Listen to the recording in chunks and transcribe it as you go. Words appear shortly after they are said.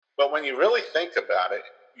But when you really think about it,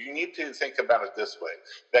 you need to think about it this way,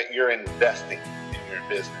 that you're investing in your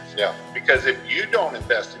business. Yeah. Because if you don't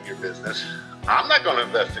invest in your business, I'm not going to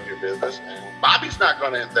invest in your business. Bobby's not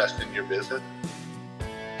going to invest in your business.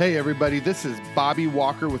 Hey everybody, this is Bobby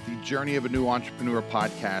Walker with the Journey of a New Entrepreneur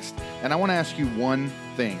podcast. And I want to ask you one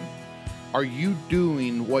thing. Are you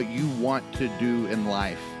doing what you want to do in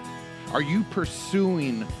life? Are you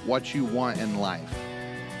pursuing what you want in life?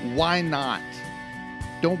 Why not?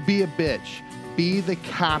 Don't be a bitch. Be the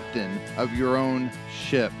captain of your own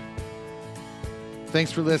ship.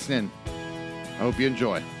 Thanks for listening. I hope you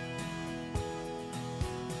enjoy.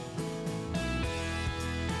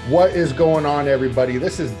 What is going on, everybody?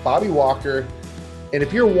 This is Bobby Walker. And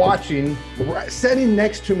if you're watching, sitting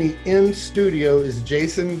next to me in studio is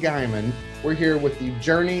Jason Guyman. We're here with the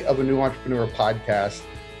Journey of a New Entrepreneur podcast.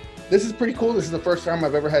 This is pretty cool. This is the first time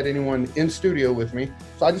I've ever had anyone in studio with me.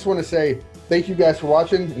 So I just want to say thank you guys for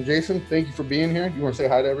watching. And Jason, thank you for being here. You want to say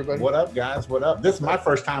hi to everybody? What up, guys? What up? This is my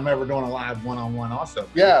first time ever doing a live one-on-one also.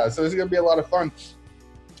 Yeah, so this is going to be a lot of fun.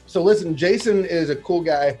 So listen, Jason is a cool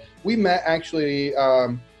guy. We met actually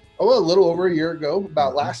a little over a year ago,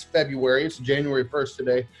 about last February. It's January 1st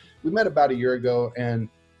today. We met about a year ago, and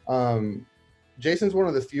Jason's one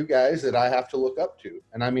of the few guys that I have to look up to.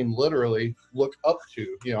 And I mean, literally look up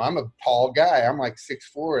to. You know, I'm a tall guy. I'm like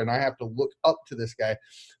 6'4", and I have to look up to this guy.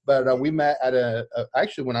 But we met at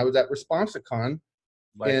actually when I was at Responsicon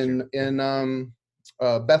in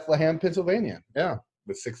Bethlehem, Pennsylvania. Yeah.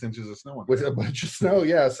 With 6 inches of snow. With a bunch of snow,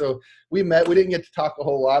 yeah. So we met. We didn't get to talk a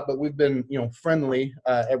whole lot, but we've been, friendly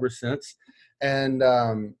ever since.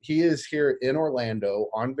 And he is here in Orlando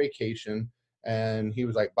on vacation. And he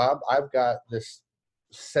was like, Bob, I've got this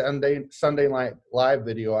Sunday night live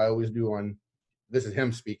video I always do on, this is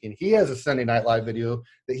him speaking. He has a Sunday night live video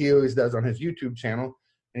that he always does on his YouTube channel.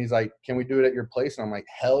 And he's like, can we do it at your place? And I'm like,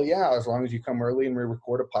 hell yeah, as long as you come early and we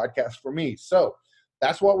record a podcast for me. So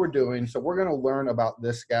that's what we're doing. So we're going to learn about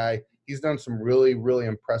this guy. He's done some really, really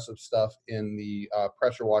impressive stuff in the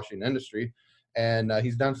pressure washing industry. And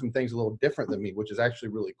he's done some things a little different than me, which is actually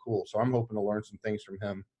really cool. So I'm hoping to learn some things from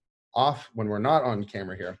him off when we're not on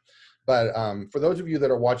camera here. But for those of you that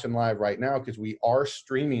are watching live right now, because we are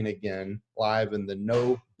streaming again live in the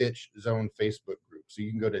No Bitch Zone Facebook group. So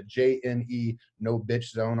you can go to JNE No Bitch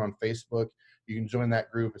Zone on Facebook. You can join that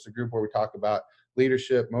group. It's a group where we talk about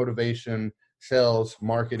leadership, motivation, sales,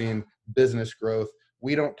 marketing, business growth.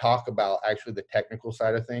 We don't talk about actually the technical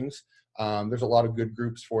side of things. There's a lot of good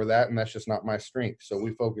groups for that, and that's just not my strength. So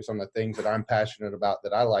we focus on the things that I'm passionate about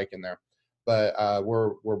that I like in there. But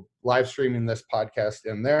we're live streaming this podcast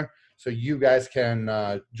in there. So you guys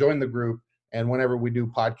can join the group. And whenever we do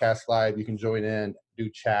podcast live, you can join in, do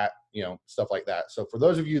chat, stuff like that. So for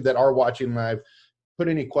those of you that are watching live, put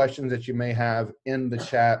any questions that you may have in the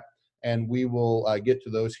chat, and we will get to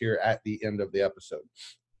those here at the end of the episode.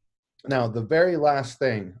 Now, the very last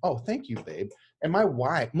thing. Oh, thank you, babe. And my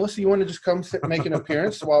wife, Melissa, you want to just come sit and make an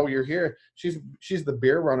appearance while you're here? She's the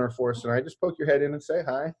beer runner for us tonight. Just poke your head in and say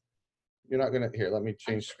hi. You're not going to, here, let me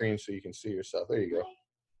change screen so you can see yourself. There you go.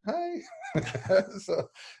 Hi.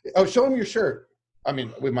 Show him your shirt. I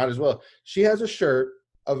mean, we might as well. She has a shirt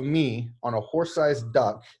of me on a horse-sized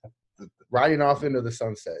duck riding off into the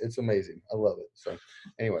sunset. It's amazing. I love it. So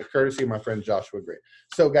anyway, courtesy of my friend Joshua Gray.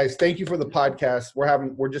 So guys, thank you for the podcast.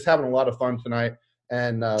 We're just having a lot of fun tonight.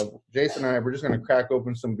 And Jason and I, we're just going to crack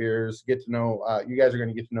open some beers, get to know, you guys are going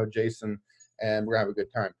to get to know Jason, and we're going to have a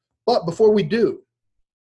good time. But before we do,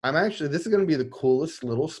 this is going to be the coolest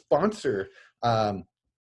little sponsor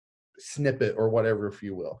snippet or whatever, if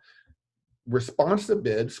you will.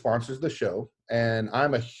 ResponsiBid sponsors the show, and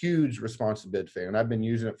I'm a huge ResponsiBid fan. I've been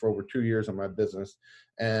using it for over 2 years on my business,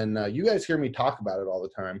 and you guys hear me talk about it all the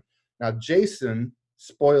time. Now, Jason,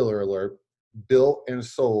 spoiler alert, built and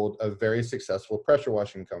sold a very successful pressure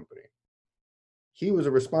washing company. He was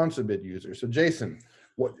a ResponsiBid user. So, Jason,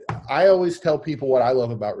 what I always tell people what I love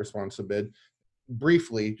about ResponsiBid.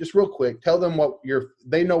 Briefly, just real quick, tell them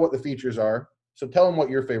they know what the features are. So tell them what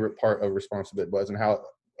your favorite part of ResponsiBid was and how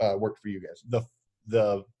it worked for you guys.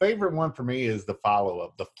 The favorite one for me is the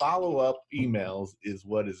follow-up. The follow-up emails is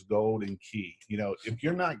what is gold and key. If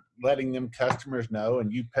you're not letting them customers know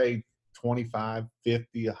and you pay $25, $50,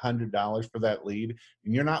 $100 for that lead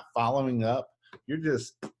and you're not following up, you're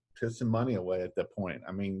just pissing money away at that point.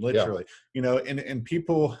 I mean, literally, and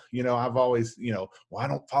people, I've always, I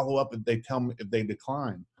don't follow up if they tell me if they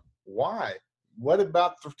decline. Why? What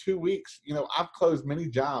about for 2 weeks? I've closed many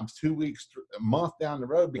jobs 2 weeks, a month down the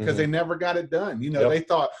road because they never got it done. They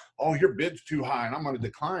thought, oh, your bid's too high and I'm going to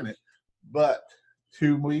decline it. But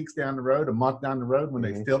 2 weeks down the road, a month down the road, when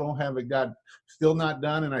they Mhm. still don't have it still not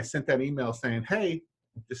done. And I sent that email saying, hey,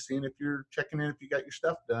 just seeing if you're checking in if you got your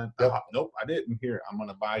stuff done. Yep. Nope, I didn't. Here, I'm going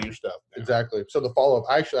to buy your stuff now. Exactly. So the follow up,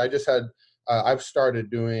 actually, I just had, I've started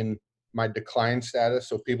doing my decline status.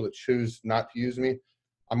 So people that choose not to use me,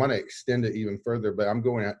 I'm going to extend it even further, but I'm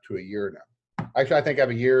going out to a year now. Actually, I think I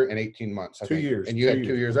have a year and 18 months. 2 years. And you had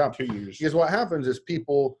 2 years out. 2 years. Because what happens is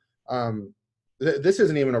people, this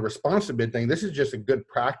isn't even a ResponsiBid thing. This is just a good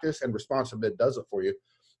practice, and ResponsiBid does it for you.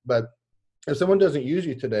 But if someone doesn't use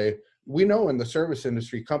you today, we know in the service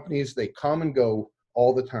industry, companies, they come and go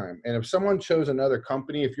all the time. And if someone chose another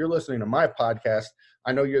company, if you're listening to my podcast,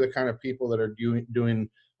 I know you're the kind of people that are doing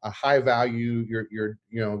a high value. You're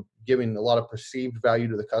giving a lot of perceived value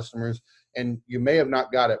to the customers, and you may have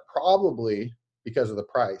not got it probably because of the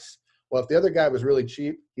price. Well, if the other guy was really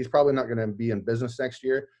cheap, he's probably not going to be in business next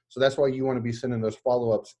year. So that's why you want to be sending those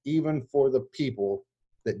follow-ups, even for the people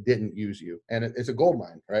that didn't use you. And it's a gold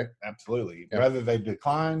mine, right? Absolutely. Yeah. Whether they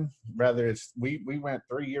decline, whether it's, we went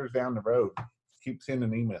 3 years down the road, keep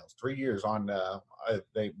sending emails. 3 years on,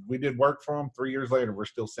 we did work for them. 3 years later, we're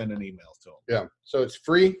still sending emails to them. Yeah. So it's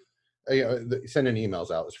free. Sending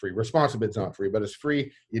emails out is free. ResponsiBid's not free, but it's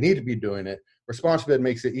free. You need to be doing it. ResponsiBid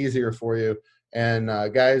makes it easier for you. And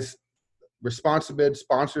guys, ResponsiBid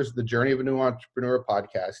sponsors the Journey of a New Entrepreneur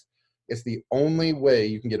podcast. It's the only way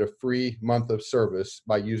you can get a free month of service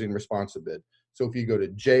by using ResponsiBid. So if you go to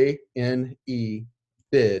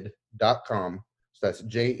jnebid.com, so that's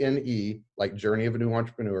JNE, like Journey of a New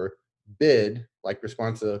Entrepreneur, bid, like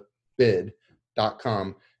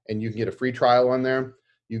ResponsiBid.com, and you can get a free trial on there.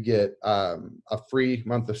 You get a free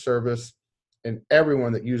month of service, and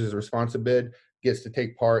everyone that uses ResponsiBid gets to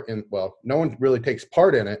take part in, well, no one really takes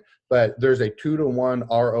part in it, but there's a 2-to-1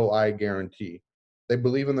 ROI guarantee. They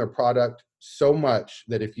believe in their product so much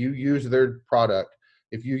that if you use their product,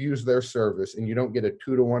 if you use their service and you don't get a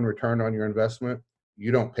 2-to-1 return on your investment,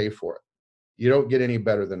 you don't pay for it. You don't get any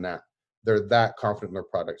better than that. They're that confident in their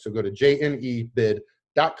product. So go to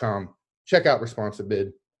jnebid.com, check out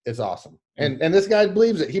ResponsiBid. It's awesome. And this guy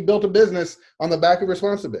believes it. He built a business on the back of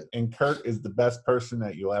ResponsiBid. And Kurt is the best person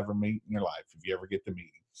that you'll ever meet in your life if you ever get to meet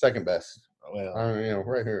him. Second best. Well,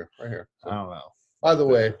 right here. I don't know. By the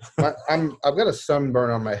way, I've got a sunburn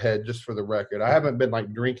on my head, just for the record. I haven't been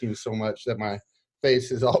like drinking so much that my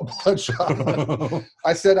face is all bloodshot.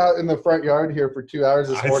 I sat out in the front yard here for 2 hours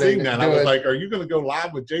this morning. I seen that. I was like, are you going to go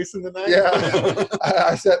live with Jason tonight? Yeah.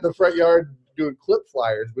 I sat in the front yard doing clip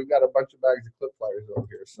flyers. We've got a bunch of bags of clip flyers over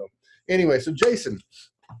here. So anyway, so Jason,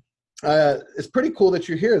 it's pretty cool that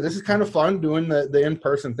you're here. This is kind of fun doing the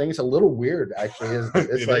in-person thing. It's a little weird, actually.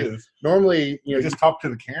 It's like is. Normally, you just talk to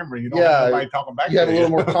the camera. You don't have anybody talking back. You have a little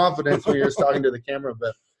more confidence when you're just talking to the camera.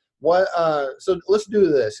 But what? So let's do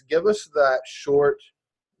this. Give us that short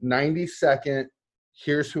 90-second.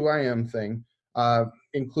 Here's who I am thing.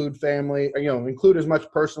 Include family. Include as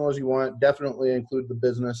much personal as you want. Definitely include the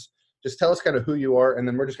business. Just tell us kind of who you are, and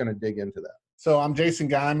then we're just going to dig into that. So I'm Jason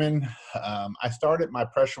Guyman. I started my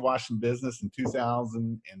pressure washing business in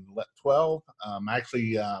 2012.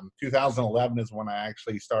 2011 is when I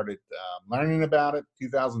actually started learning about it.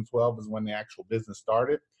 2012 is when the actual business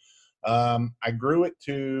started. I grew it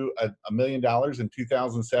to $1 million in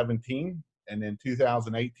 2017. And in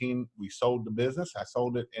 2018, we sold the business. I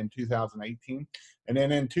sold it in 2018. And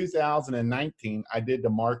then in 2019, I did the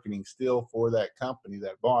marketing still for that company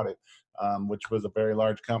that bought it, which was a very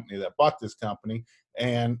large company that bought this company.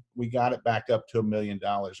 And we got it back up to $1 million.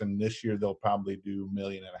 And this year, they'll probably do $1.5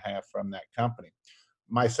 million from that company.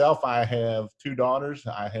 Myself, I have 2 daughters.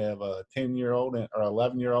 I have a 10-year-old or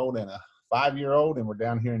 11-year-old and a 5-year-old. And we're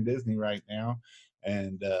down here in Disney right now.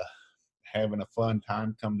 And having a fun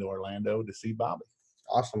time, come to Orlando to see Bobby.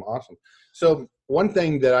 Awesome. So one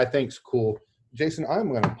thing that I think is cool, Jason,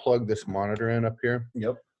 I'm going to plug this monitor in up here.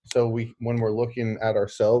 Yep. So when we're looking at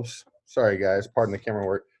ourselves, sorry guys, pardon the camera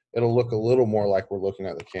work, it'll look a little more like we're looking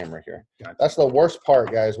at the camera here. Gotcha. That's the worst part,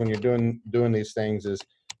 guys, when you're doing these things is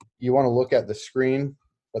you want to look at the screen,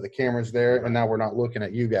 but the camera's there, and now we're not looking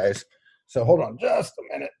at you guys. So hold on just a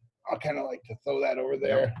minute. I'll kind of like to throw that over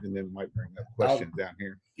there. Yep. And then might bring up questions down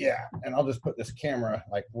here. Yeah, and I'll just put this camera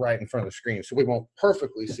like right in front of the screen, so we won't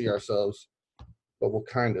perfectly see ourselves, but we'll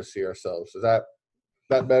kind of see ourselves. Is that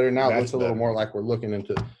better? Now it looks a little more like we're looking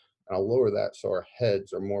into, and I'll lower that so our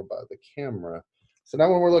heads are more by the camera. So now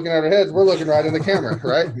when we're looking at our heads, we're looking right in the camera,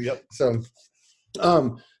 right? Yep. So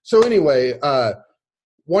anyway,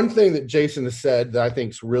 one thing that Jason has said that I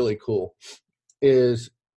think is really cool is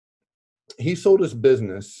he sold his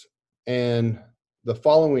business, and the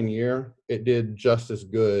following year, it did just as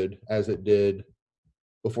good as it did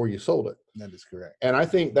before you sold it. That is correct. And I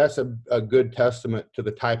think that's a good testament to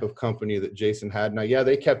the type of company that Jason had. Now, yeah,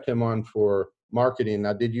 they kept him on for marketing.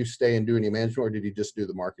 Now, did you stay and do any management, or did you just do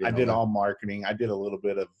the marketing? I did all marketing. I did a little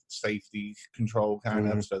bit of safety control kind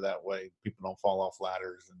of, so that way people don't fall off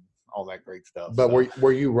ladders and all that great stuff. But so,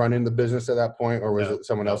 were you running the business at that point, or was it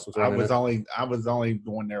someone else was running it? I was only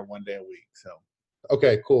going there one day a week. So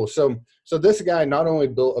okay, cool. So this guy not only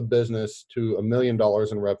built a business to $1 million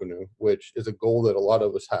in revenue, which is a goal that a lot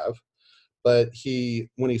of us have, but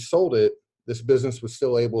when he sold it, this business was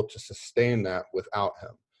still able to sustain that without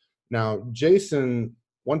him. Now, Jason,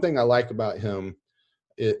 one thing I like about him,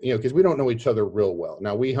 because we don't know each other real well.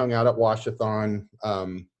 Now, we hung out at Washathon,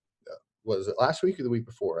 was it last week or the week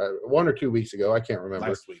before? 1 or 2 weeks ago, I can't remember.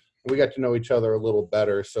 Last week. We got to know each other a little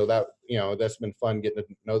better, so that that's been fun getting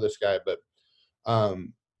to know this guy. But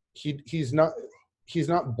he's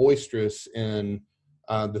not boisterous in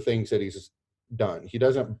the things that he's done. He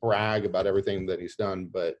doesn't brag about everything that he's done,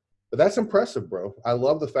 but that's impressive, bro. I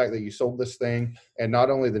love the fact that you sold this thing, and not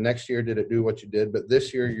only the next year did it do what you did, but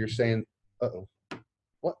this year you're saying, "Uh-oh,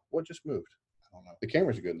 what just moved?" I don't know. The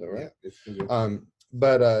camera's good though, right? Yeah, it's good.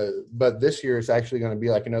 But this year it's actually going to be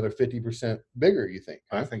like another 50% bigger. You think?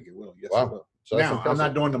 Huh? I think it will. Yes, wow. It will. So now I'm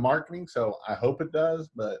not doing the marketing, so I hope it does,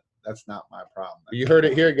 but that's not my problem. You heard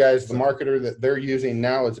it here, guys. The marketer that they're using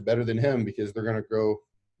now is better than him because they're going to grow.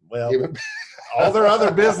 Well, all their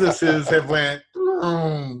other businesses have went.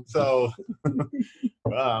 So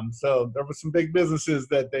there were some big businesses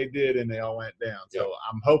that they did and they all went down. So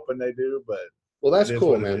I'm hoping they do, but well, that's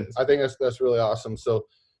cool, man. I think that's really awesome. So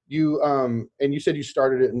you and you said you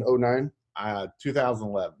started it in 2009?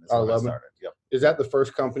 2011 is when I started. Yep. Is that the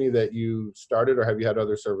first company that you started, or have you had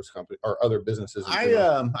other service companies or other businesses?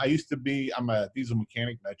 I used to be, I'm a diesel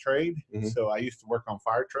mechanic by trade. So I used to work on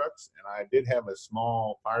fire trucks, and I did have a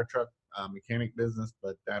small fire truck mechanic business,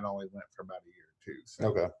 but that only went for about a year or two. So,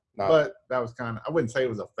 okay. But that was I wouldn't say it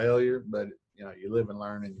was a failure, but you live and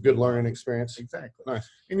learn. And good learning experience. Exactly. Nice.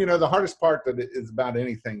 And the hardest part that is about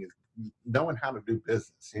anything is knowing how to do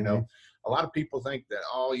business. A lot of people think that,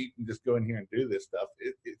 you can just go in here and do this stuff.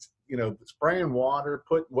 It's spraying water,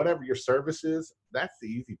 put whatever your service is, that's the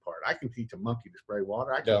easy part. I can teach a monkey to spray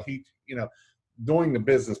water. I can teach, doing the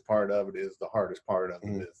business part of it is the hardest part of the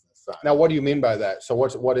business side. Now, what do you mean by that? So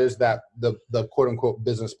what is that, the quote unquote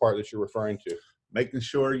business part that you're referring to? Making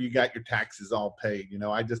sure you got your taxes all paid.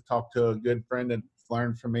 I just talked to a good friend that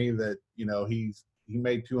learned from me that, he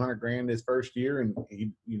made $200,000 his first year, and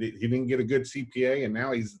he didn't get a good CPA, and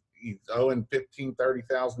now he's owing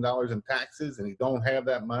 $15,000-$30,000 in taxes, and he don't have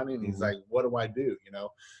that money, and he's like, what do I do?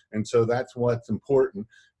 And so that's what's important,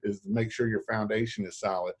 is to make sure your foundation is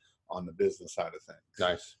solid on the business side of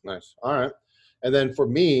things. Nice. All right. And then for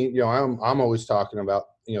me, I'm always talking about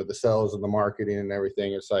the sales and the marketing and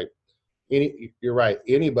everything. It's like you're right.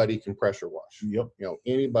 Anybody can pressure wash. Yep.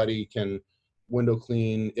 Anybody can window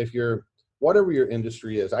clean. If you're whatever your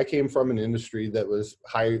industry is. I came from an industry that was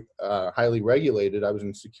highly regulated. I was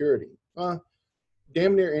in security.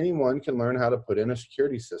 Damn near anyone can learn how to put in a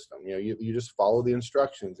security system. You just follow the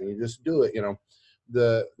instructions and you just do it.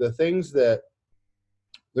 The things that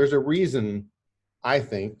there's a reason, I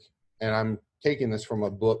think, and I'm taking this from a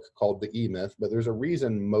book called The E-Myth, but there's a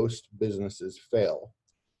reason most businesses fail.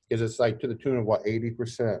 Because it's like to the tune of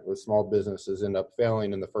 80% of small businesses end up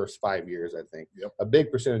failing in the first 5 years, I think. Yep. A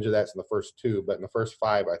big percentage of that's in the first 2, but in the first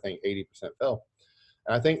 5, I think 80% fail.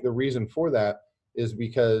 And I think the reason for that is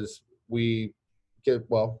because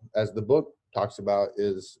as the book talks about,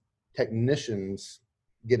 is technicians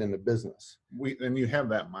get into business. And you have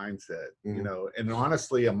that mindset, and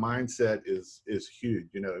honestly, a mindset is huge.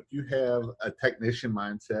 If you have a technician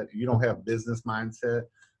mindset, you don't have business mindset,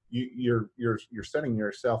 you're setting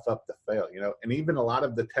yourself up to fail, and even a lot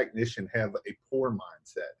of the technician have a poor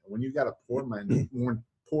mindset. When you got a poor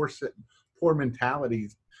mentality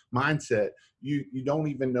mindset, you don't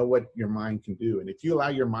even know what your mind can do. And if you allow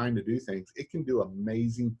your mind to do things, it can do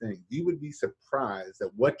amazing things. You would be surprised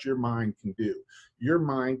at what your mind can do. Your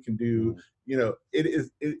mind can do,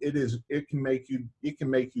 it can make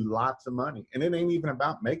you lots of money. And it ain't even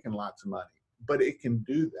about making lots of money, but it can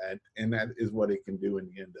do that, and that is what it can do in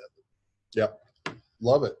the end of it. Yep.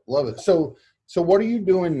 Love it. So what are you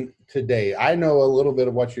doing today? I know a little bit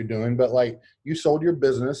of what you're doing, but you sold your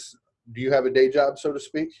business. Do you have a day job, so to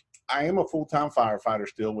speak? I am a full-time firefighter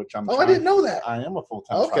still, which I'm. I didn't know that. I am a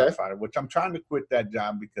full-time firefighter, which I'm trying to quit that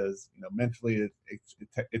job because mentally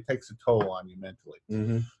it takes a toll on you mentally.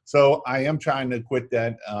 Mm-hmm. So I am trying to quit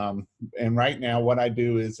that. And right now, what I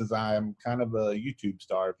do is I'm kind of a YouTube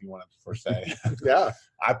star, if you want to say. Yeah.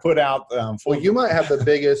 I put out. Well, you might have the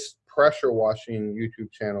biggest pressure washing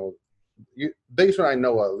YouTube channel, biggest one I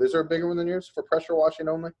know of. Is there a bigger one than yours for pressure washing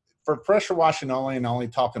only? For pressure washing only and only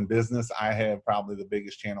talking business, I have probably the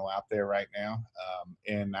biggest channel out there right now.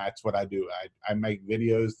 And that's what I do. I make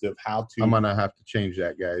videos of how to. I'm going to have to change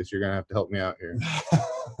that, guys. You're going to have to help me out here.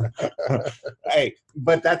 Hey,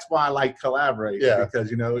 but that's why I like collaborating, Yeah.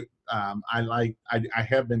 because, I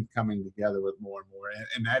have been coming together with more and more.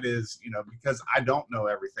 And that is, because I don't know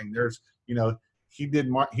everything. There's, he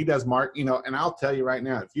does and I'll tell you right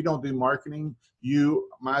now, if you don't do marketing, you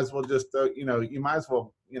might as well just, you might as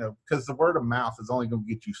well, because the word of mouth is only going to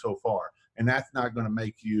get you so far, and that's not going to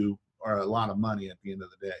make you or a lot of money at the end of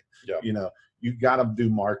the day. Yeah. You got to do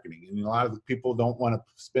marketing, and a lot of the people don't want to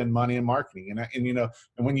spend money in marketing, and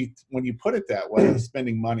when you put it that way,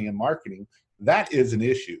 spending money in marketing, that is an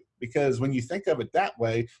issue, because when you think of it that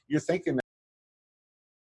way, you're thinking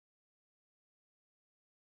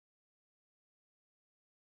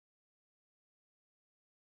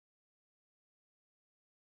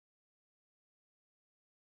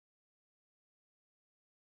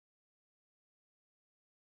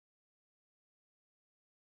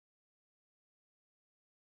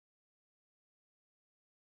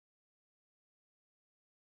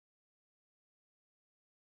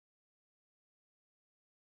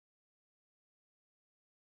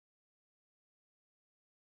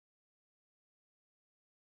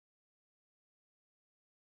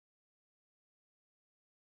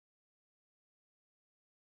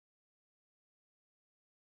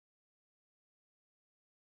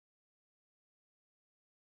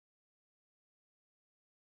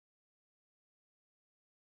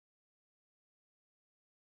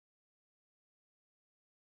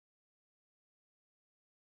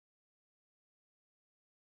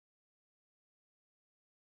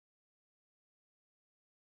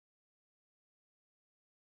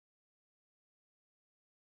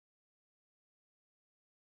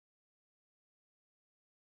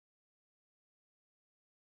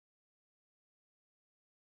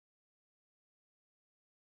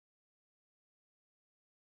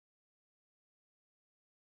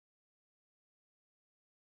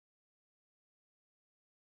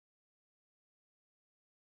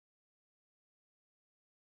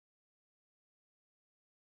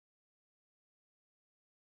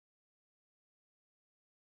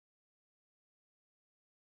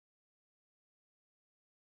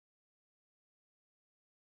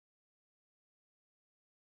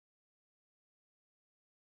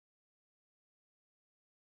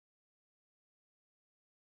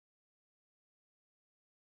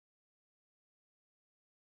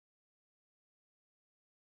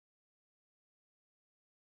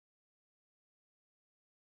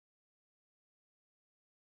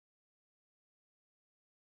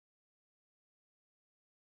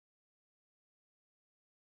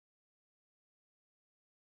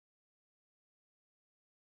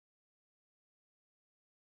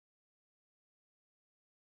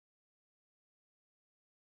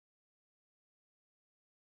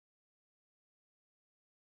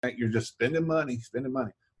that you're just spending money.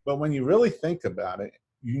 But when you really think about it,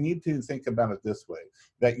 you need to think about it this way,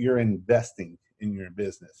 that you're investing in your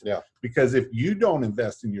business. Yeah. Because if you don't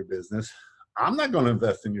invest in your business, I'm not going to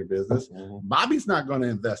invest in your business. Bobby's not going to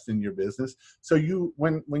invest in your business. So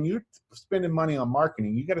when you're spending money on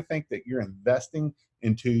marketing, you got to think that you're investing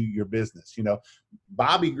into your business.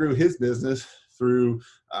 Bobby grew his business through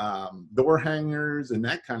door hangers and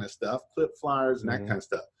that kind of stuff, clip flyers and that kind of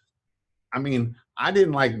stuff. I mean, I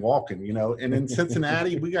didn't like walking, and in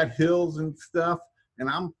Cincinnati, we got hills and stuff, and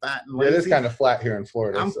I'm fat and lazy. It is kind of flat here in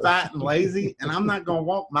Florida. I'm fat and lazy, and I'm not going to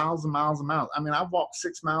walk miles and miles and miles. I mean, I walked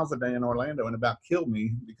 6 miles a day in Orlando and about killed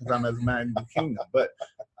me because I'm as mad as the kingdom. But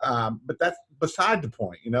that's beside the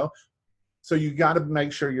point, So you got to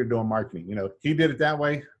make sure you're doing marketing. He did it that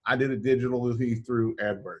way. I did it digitally through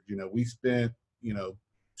AdWords. We spent,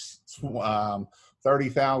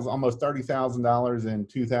 almost $30,000 in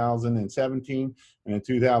 2017, and in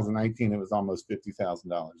 2019 it was almost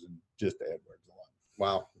 $50,000 in just AdWords alone.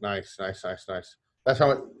 Wow, nice. That's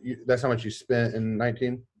how much you spent in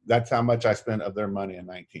 19. That's how much I spent of their money in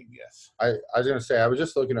 19. Yes. I was gonna say, I was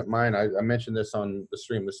just looking at mine. I mentioned this on the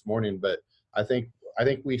stream this morning, but I think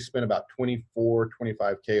we spent about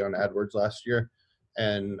 25K on AdWords last year,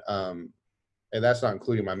 and that's not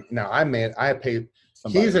including I paid.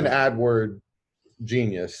 He's an AdWord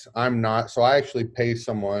genius. I'm not. So I actually pay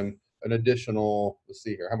someone an additional, let's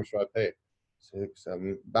see here, how much do I pay? 6,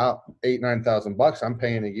 7, about $8,000-9,000 I'm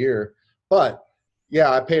paying a year. But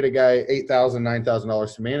yeah, I paid a guy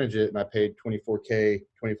 $8,000-9,000 to manage it, and I paid 24K,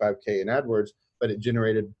 25K in AdWords. but it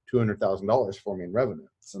generated $200,000 for me in revenue.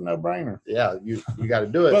 It's a no-brainer. Yeah, you got to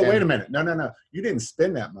do it. But wait a minute. No. You didn't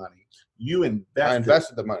spend that money. You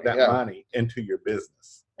invested the money. money into your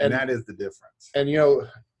business. And that is the difference. And,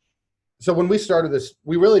 so when we started this,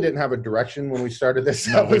 we really didn't have a direction when we started this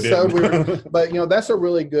episode. But, that's a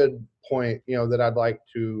really good point, that I'd like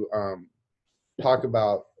to talk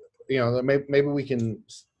about. Maybe we can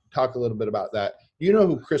talk a little bit about that. Do you know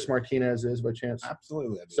who Chris Martinez is by chance?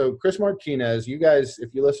 Absolutely. So Chris Martinez, you guys,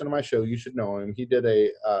 if you listen to my show, you should know him. He did I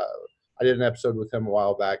did an episode with him a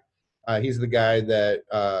while back. He's the guy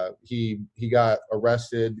that he got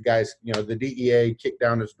arrested. The guys, the DEA kicked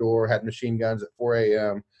down his door, had machine guns at 4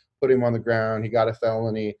 a.m., put him on the ground. He got a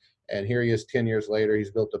felony, and here he is 10 years later.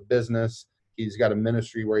 He's built a business. He's got a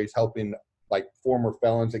ministry where he's helping like former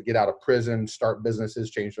felons that get out of prison, start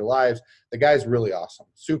businesses, change their lives. The guy's really awesome.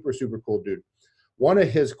 Super, super cool dude. One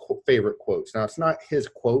of his favorite quotes, now it's not his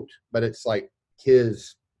quote, but it's like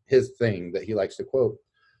his thing that he likes to quote,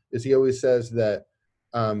 is he always says that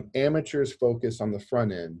amateurs focus on the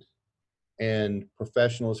front end and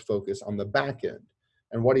professionals focus on the back end.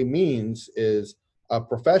 And what he means is a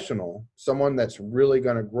professional, someone that's really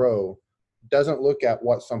going to grow, doesn't look at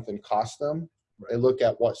what something costs them. They look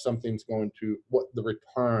at what the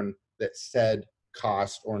return that said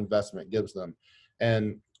cost or investment gives them.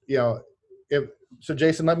 And, so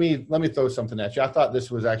Jason, let me throw something at you. I thought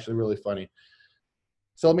this was actually really funny.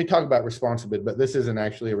 So let me talk about Responsibid, but this isn't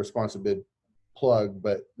actually a Responsibid plug,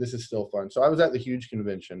 but this is still fun. So I was at the Huge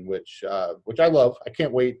Convention, which I love. I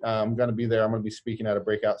can't wait. I'm going to be there. I'm going to be speaking at a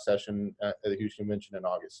breakout session at the Huge Convention in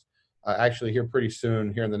August. Actually, here pretty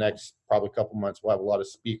soon, here in the next probably couple months, we'll have a lot of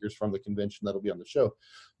speakers from the convention that'll be on the show.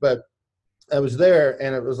 But I was there,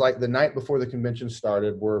 and it was like the night before the convention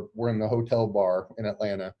started. We're in the hotel bar in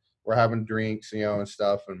Atlanta. We're having drinks, and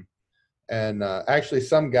stuff. And actually,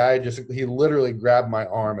 some guy he literally grabbed my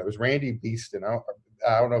arm. It was Randy Beeston. I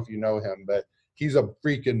don't know if you know him, but he's a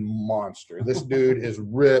freaking monster. This dude is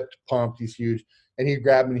ripped, pumped. He's huge. And he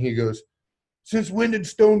grabbed me and he goes, "Since when did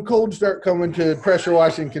Stone Cold start coming to pressure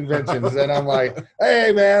washing conventions?" And I'm like,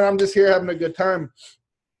 "Hey, man, I'm just here having a good time."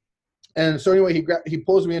 And so anyway, he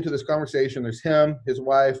pulls me into this conversation. There's him, his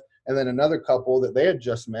wife, and then another couple that they had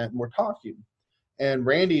just met and were talking. And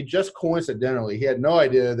Randy, just coincidentally, he had no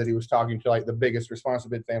idea that he was talking to like the biggest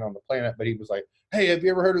Responsibid fan on the planet, but he was like, "Hey, have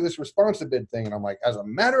you ever heard of this Responsibid thing?" And I'm like, "As a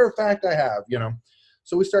matter of fact, I have,"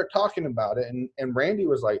 So we start talking about it, and Randy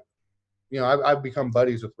was like, I've become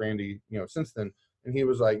buddies with Randy, since then. And he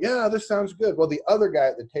was like, "Yeah, this sounds good." Well, the other guy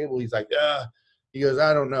at the table, he's like, "Yeah." He goes,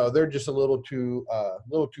 "I don't know. They're just a little too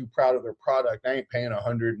proud of their product. I ain't paying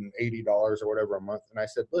 $180 or whatever a month." And I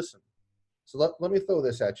said, "Listen, so let me throw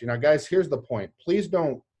this at you. Now, guys, here's the point. Please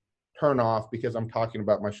don't turn off because I'm talking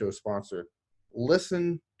about my show sponsor.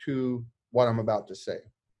 Listen to what I'm about to say,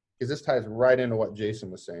 because this ties right into what Jason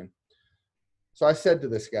was saying." So I said to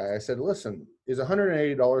this guy, I said, "Listen, is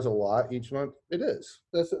 $180 a lot each month?" It is.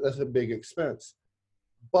 That's a big expense.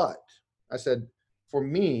 But I said, for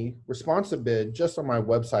me, Responsibid, just on my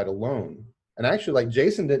website alone, and actually, like,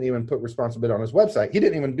 Jason didn't even put Responsibid on his website. He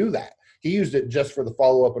didn't even do that. He used it just for the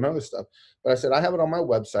follow-up and other stuff. But I said, I have it on my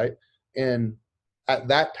website. And at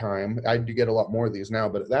that time, I do get a lot more of these now,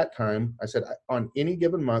 but at that time, I said, on any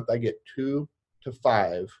given month, I get 2 to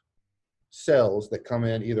 5 sales that come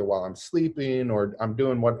in either while I'm sleeping or I'm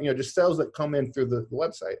doing just sales that come in through the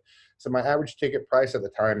website. So my average ticket price at the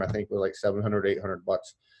time, I think, was like $700,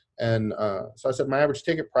 $800. And so I said, my average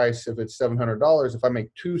ticket price, if it's $700, if I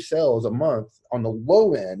make 2 sales a month on the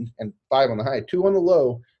low end and 5 on the high, 2 on the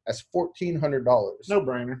low, that's $1,400. No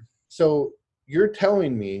brainer. So you're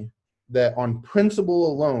telling me that on principle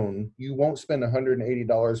alone, you won't spend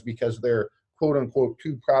 $180 because they're quote unquote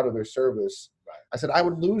too proud of their service. Right. I said, I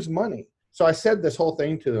would lose money. So I said this whole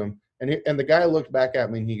thing to him, and the guy looked back at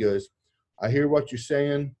me and he goes, "I hear what you're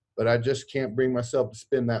saying, but I just can't bring myself to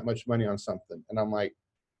spend that much money on something." And I'm like,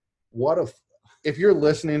 if you're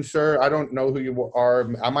listening, sir, I don't know who you are.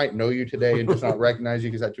 I might know you today and just not recognize you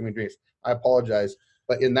because I had too many drinks. I apologize.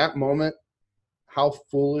 But in that moment, how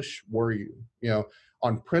foolish were you?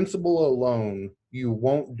 On principle alone, you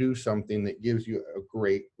won't do something that gives you a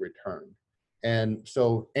great return. And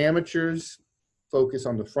so amateurs focus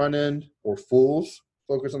on the front end, or fools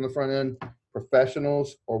focus on the front end.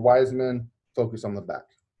 Professionals or wise men focus on the back.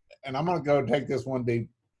 And I'm going to go take this one deep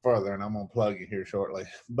further, and I'm going to plug you here shortly.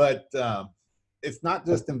 But it's not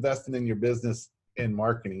just investing in your business in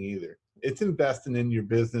marketing either. It's investing in your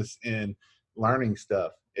business in learning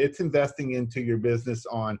stuff. It's investing into your business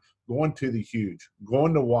on going to the Huge,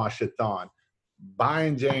 going to Wash-a-thon,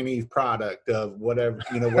 buying Janie's product of whatever,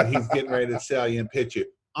 what he's getting ready to sell you and pitch you.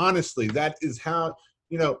 honestly, that is how,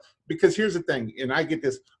 because here's the thing, and I get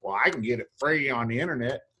this, well, I can get it free on the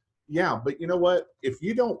internet. Yeah, but you know what? If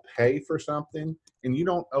you don't pay for something and you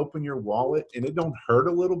don't open your wallet and it don't hurt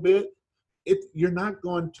a little bit, you're not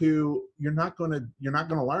going to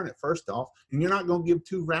learn it, first off, and you're not going to give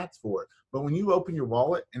two rats for it. But when you open your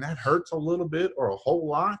wallet and that hurts a little bit or a whole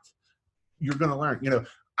lot, you're going to learn.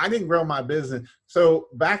 I didn't grow my business. So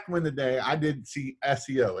back when the day I did see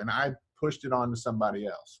SEO and I pushed it on to somebody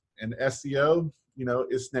else, and SEO,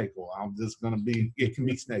 is snake oil. It can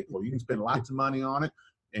be snake oil. You can spend lots of money on it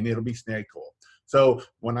and it'll be snake oil. So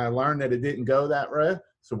when I learned that it didn't go that way,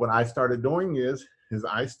 so what I started doing is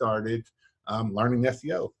I started learning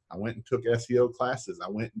SEO. I went and took SEO classes. I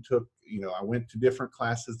went to different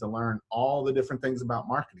classes to learn all the different things about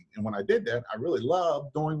marketing. And when I did that, I really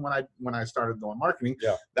loved doing when I started doing marketing.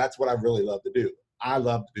 Yeah. That's what I really love to do. I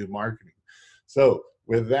love to do marketing. So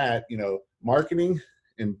with that, marketing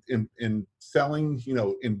and selling,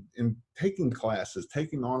 in taking classes,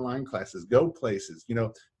 taking online classes, go places,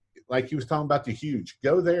 like he was talking about the huge,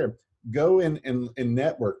 go there, go and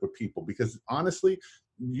network with people, because honestly,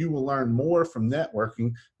 you will learn more from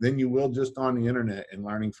networking than you will just on the internet and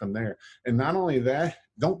learning from there. And not only that,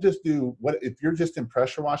 don't just do if you're just in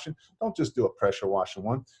pressure washing, don't just do a pressure washing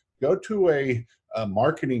one. Go to a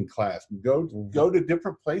marketing class, go to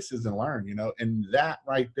different places and learn, and that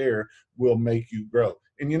right there will make you grow.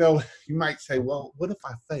 And, you might say, well, what if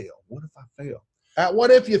I fail? What if I fail?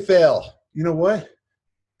 What if you fail? You know what?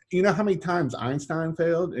 You know how many times Einstein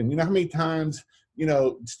failed? And you know how many times,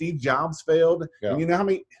 Steve Jobs failed? Yeah. And you know how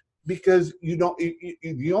many, because you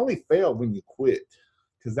only fail when you quit,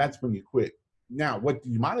 because that's when you quit. Now, what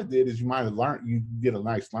you might have did is you might have learned, you did a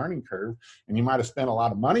nice learning curve, and you might have spent a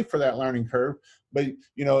lot of money for that learning curve. But,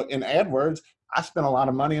 in AdWords, I spent a lot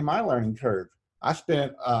of money in my learning curve. I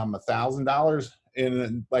spent $1,000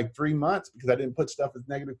 in like 3 months because I didn't put stuff as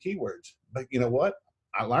negative keywords. But you know what?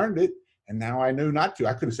 I learned it. And now I knew not to.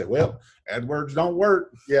 I could have said, well, AdWords don't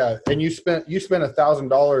work. Yeah. And you spent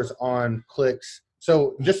 $1,000 on clicks.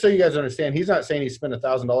 So just so you guys understand, he's not saying he spent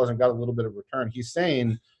 $1,000 and got a little bit of return. He's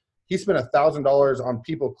saying he spent $1,000 on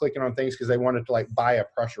people clicking on things because they wanted to like buy a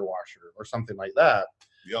pressure washer or something like that.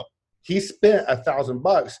 Yep. He spent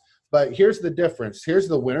 $1,000, but here's the difference. Here's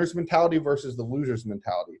the winner's mentality versus the loser's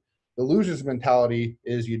mentality. The loser's mentality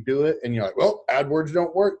is you do it and you're like, well, AdWords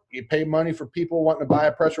don't work. You pay money for people wanting to buy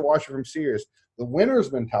a pressure washer from Sears. The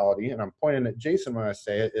winner's mentality, and I'm pointing at Jason when I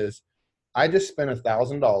say it, is I just spent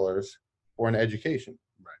 $1,000 for an education.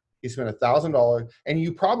 Right. He spent $1,000, and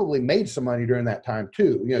you probably made some money during that time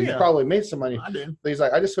too. You probably made some money. I did. But he's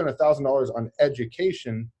like, I just spent $1,000 on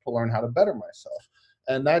education to learn how to better myself.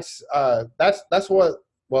 And that's what,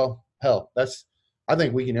 well, hell, I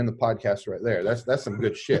think we can end the podcast right there. That's some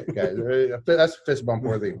good shit, guys. That's fist bump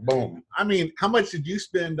worthy. Boom. I mean, how much did you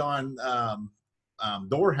spend on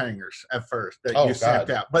door hangers at first that you sent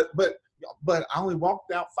out? But I only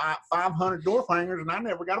walked out 500 door hangers, and I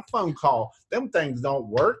never got a phone call. Them things don't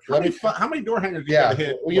work. How many door hangers do you got to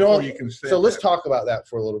hit before you can send? So let's talk about that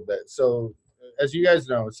for a little bit. So as you guys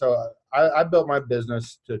know, I built my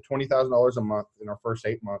business to $20,000 a month in our first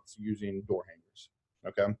 8 months using door hangers.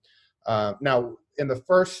 Okay. Now, in the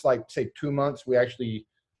first, say 2 months,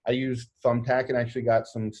 I used Thumbtack and actually got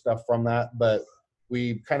some stuff from that, but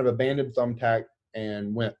we kind of abandoned Thumbtack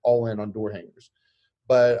and went all in on door hangers.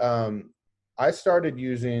 But I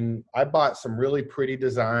bought some really pretty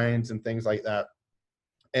designs and things like that,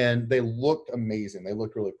 and they looked amazing. They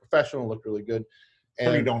looked really professional, looked really good.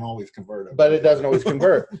 And you don't always convert. But it doesn't always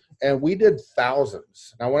convert. And we did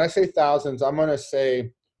thousands. Now, when I say thousands, I'm going to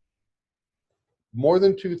say more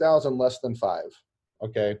than 2,000, less than 5.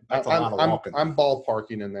 Okay. That's a lot of walking. I'm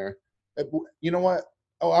ballparking in there. You know what?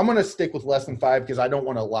 Oh, I'm going to stick with less than 5 because I don't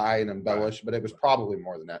want to lie and embellish, but it was probably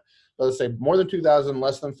more than that. So let's say more than 2,000,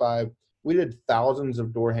 less than 5. We did thousands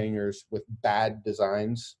of door hangers with bad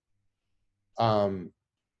designs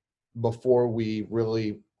before we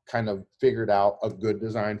really kind of figured out a good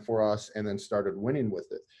design for us and then started winning with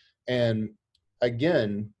it. And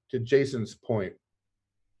again, to Jason's point,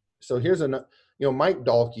 so here's Mike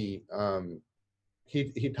Dalkey,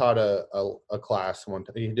 he taught a class one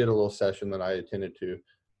time. He did a little session that I attended to,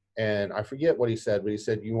 and I forget what he said, but he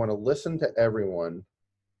said, you want to listen to everyone.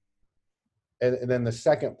 And then the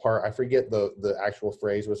second part, I forget the actual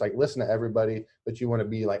phrase, was like, listen to everybody, but you want to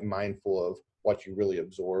be like mindful of what you really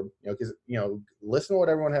absorb, because, listen to what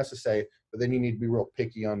everyone has to say, but then you need to be real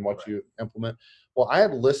picky on what you implement. Well, I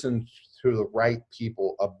had listened to the right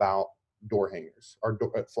people about door hangers or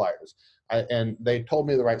flyers, and they told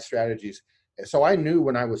me the right strategies. So I knew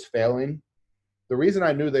when I was failing The reason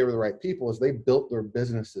I knew they were the right people is they built their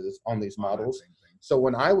businesses on these models. So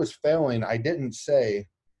when I was failing, I didn't say,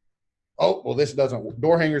 oh, well, this doesn't,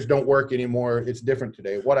 door hangers don't work anymore. It's different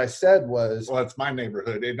today. What I said was, well, it's my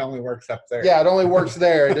neighborhood. It only works up there. Yeah, it only works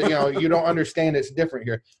there. You know, you don't understand it's different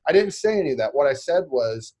here. I didn't say any of that. What I said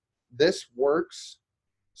was, this works.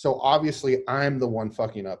 So obviously I'm the one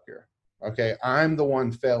fucking up here. Okay. I'm the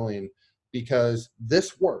one failing because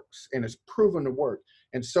this works and it's proven to work.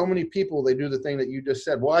 And so many people, they do the thing that you just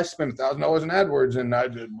said. Well, I spent $1,000 in AdWords and I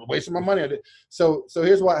wasted my money. So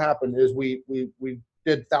here's what happened is we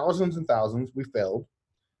did thousands and thousands. We failed.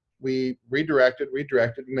 We redirected,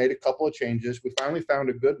 made a couple of changes. We finally found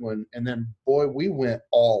a good one. And then, boy, we went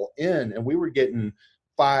all in and we were getting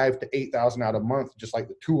 $5,000 to $8,000 out a month, just like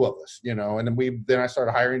the two of us, you know. And then I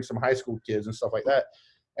started hiring some high school kids and stuff like that.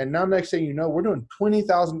 And now next thing you know, we're doing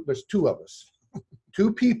 $20,000. There's two of us,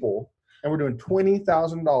 two people, and we're doing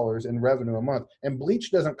 $20,000 in revenue a month. And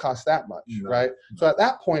bleach doesn't cost that much, right? So at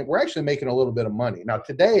that point, we're actually making a little bit of money. Now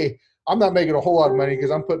today, I'm not making a whole lot of money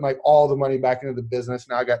because I'm putting like all the money back into the business.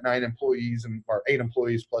 Now I got 9 employees or 8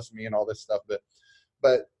 employees plus me and all this stuff.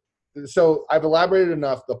 But so I've elaborated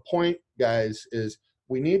enough. The point, guys, is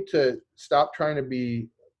we need to stop trying to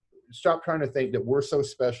think that we're so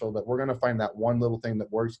special that we're going to find that one little thing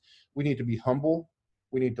that works. We need to be humble.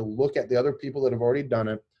 We need to look at the other people that have already done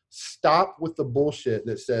it. Stop with the bullshit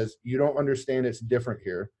that says you don't understand it's different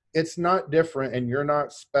here. It's not different and you're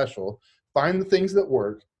not special. Find the things that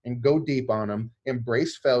work and go deep on them.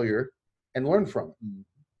 Embrace failure and learn from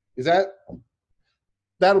it.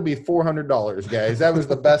 That'll be $400, guys. That was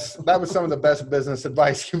the best. That was some of the best business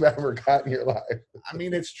advice you've ever got in your life. I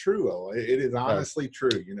mean, it's true. It is honestly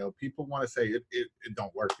true. You know, people want to say it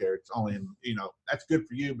don't work there. It's only, that's good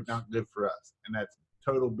for you, but not good for us. And that's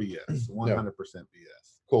total BS, 100%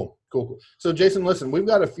 BS. Cool. So Jason, listen, we've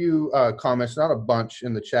got a few comments, not a bunch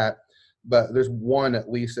in the chat, but there's one at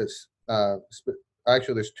least that's,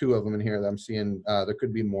 actually there's 2 of them in here that I'm seeing. There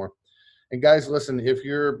could be more. And guys, listen, if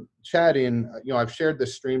you're chatting, I've shared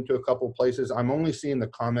this stream to a couple of places. I'm only seeing the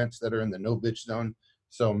comments that are in the no bitch zone.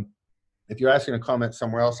 So if you're asking a comment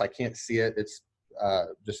somewhere else, I can't see it. It's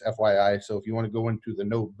just FYI. So if you want to go into the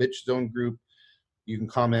no bitch zone group, you can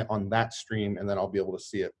comment on that stream and then I'll be able to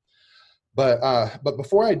see it. But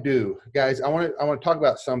before I do, guys, I want to talk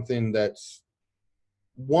about something that's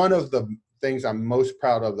one of the things I'm most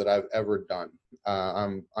proud of that I've ever done.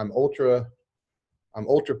 I'm ultra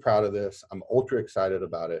proud of this. I'm ultra excited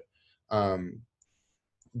about it. Don,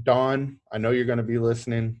 I know you're going to be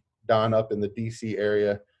listening. Don up in the DC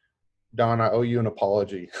area. Don, I owe you an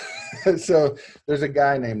apology. So there's a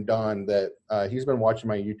guy named Don that he's been watching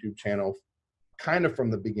my YouTube channel kind of from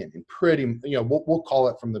the beginning. We'll call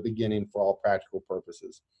it from the beginning for all practical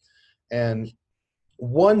purposes. And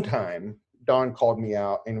one time, Don called me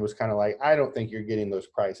out and was kind of like, I don't think you're getting those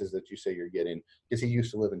prices that you say you're getting, because he used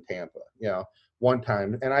to live in Tampa, one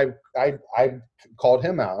time. And I called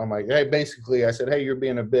him out. I'm like, hey, basically I said, hey, you're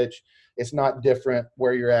being a bitch. It's not different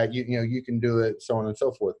where you're at. You can do it, so on and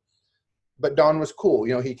so forth. But Don was cool.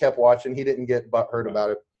 He kept watching. He didn't get butthurt about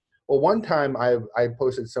it. Well, one time I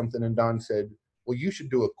posted something and Don said, well, you should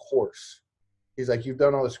do a course. He's like, you've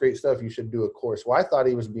done all this great stuff. You should do a course. Well, I thought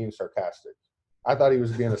he was being sarcastic. I thought he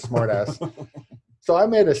was being a smartass. So I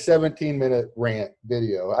made a 17-minute rant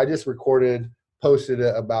video. I just recorded, posted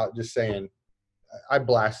it about just saying, I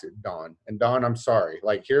blasted Don. And Don, I'm sorry.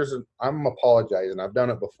 Like, I'm apologizing. I've done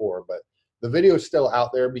it before, but the video is still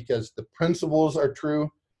out there because the principles are true,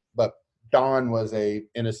 but Don was a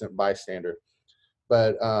innocent bystander.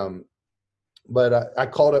 But I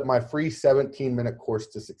called it my free 17-minute course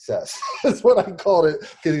to success. That's what I called it,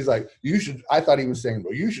 because he's like, I thought he was saying,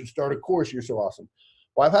 well, you should start a course. You're so awesome.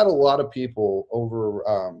 Well, I've had a lot of people over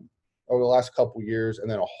the last couple of years, and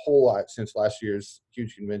then a whole lot since last year's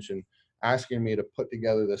huge convention, asking me to put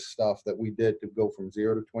together this stuff that we did to go from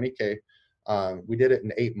 0 to 20K. We did it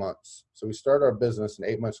in 8 months. So we started our business, and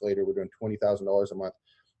 8 months later, we're doing $20,000 a month.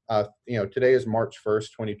 Today is March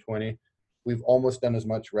 1st, 2020. We've almost done as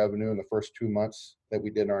much revenue in the first 2 months that we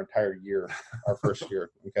did in our entire year, our first year.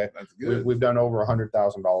 Okay, that's good. We've done over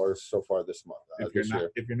 $100,000 so far this month. If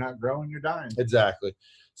you're not growing, you're dying. Exactly.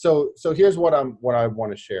 So here's what I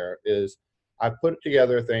want to share is I put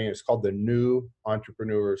together a thing. It's called the New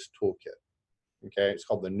Entrepreneurs Toolkit. Okay, it's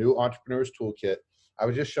called the New Entrepreneurs Toolkit. I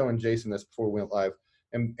was just showing Jason this before we went live,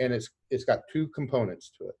 and it's got 2 components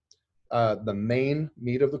to it. The main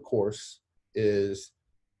meat of the course is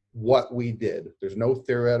what we did. There's no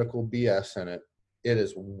theoretical BS in it. It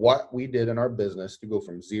is what we did in our business to go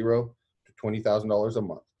from 0 to $20,000 a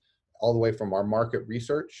month, all the way from our market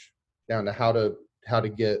research down to how to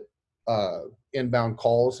get inbound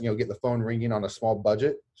calls, get the phone ringing on a small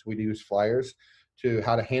budget. So we use flyers, to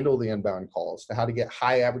how to handle the inbound calls, to how to get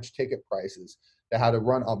high average ticket prices, to how to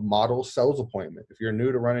run a model sales appointment. If you're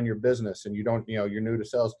new to running your business and you're new to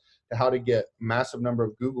sales, to how to get massive number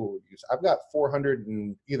of Google reviews. I've got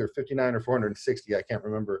 459 or 460, I can't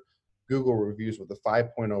remember, Google reviews with a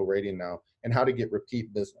 5.0 rating now, and how to get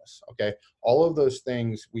repeat business. Okay. All of those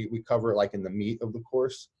things we cover like in the meat of the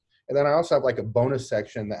course. And then I also have like a bonus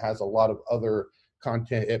section that has a lot of other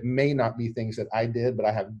content. It may not be things that I did, but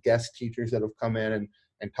I have guest teachers that have come in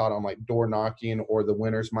and taught on like door knocking or the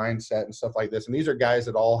winner's mindset and stuff like this. And these are guys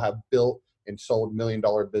that all have built and sold $1 million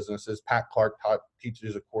businesses. Pat Clark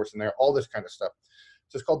teaches a course in there, all this kind of stuff.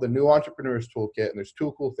 So it's called the New Entrepreneurs Toolkit, and there's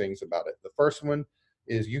two cool things about it. The first one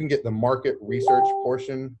is you can get the market research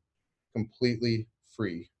portion completely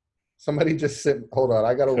free. Somebody just sent, hold on,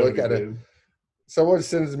 I got to look at it. Someone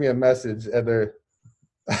sends me a message and they're,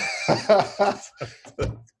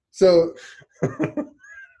 so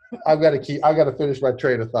I've got to finish my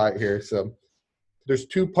train of thought here. So there's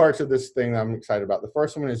two parts of this thing that I'm excited about. The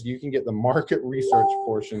first one is you can get the market research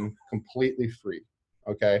portion completely free.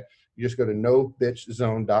 Okay. You just go to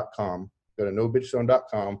nobitchzone.com. Go to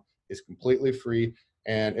nobitchzone.com. It's completely free.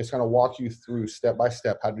 And it's going to walk you through step by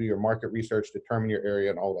step how to do your market research, determine your area,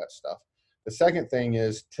 and all that stuff. The second thing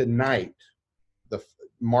is tonight, the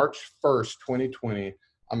March 1st, 2020,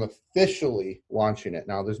 I'm officially launching it.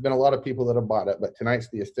 Now, there's been a lot of people that have bought it, but tonight's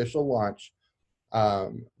the official launch.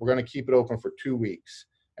 We're going to keep it open for 2 weeks,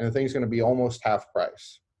 and the thing's going to be almost half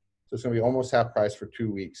price. So it's going to be almost half price for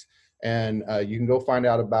 2 weeks. And you can go find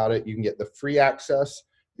out about it. You can get the free access.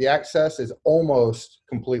 The access is almost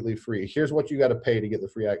completely free. Here's what you got to pay to get the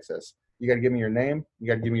free access. You got to give me your name. You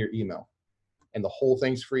got to give me your email. And the whole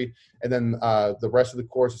thing's free. And then the rest of the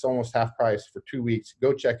course is almost half price for 2 weeks.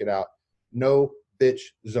 Go check it out.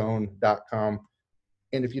 nobitchzone.com.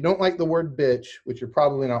 And if you don't like the word bitch, which you're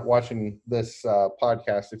probably not watching this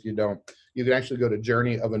podcast if you don't, you can actually go to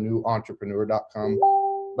journeyofanowentrepreneur.com.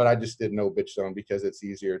 But I just did No Bitch Zone because it's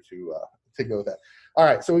easier to go with that. All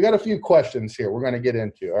right, so we got a few questions here we're going to get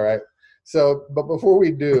into, all right? So, but before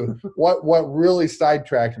we do, what really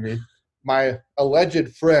sidetracked me, my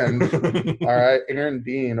alleged friend, all right, Aaron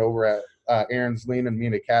Dean over at Aaron's Lean and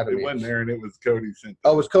Mean Academy. It wasn't Aaron, it was Cody sent that.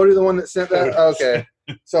 Oh, was Cody the one that sent that? Okay.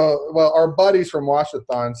 So, well, our buddies from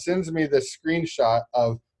Washathon sends me this screenshot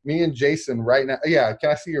of me and Jason right now. Yeah,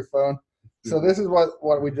 can I see your phone? So this is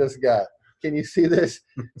what we just got. Can you see this?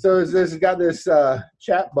 So it's got this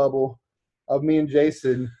chat bubble of me and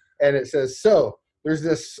Jason, and it says, so there's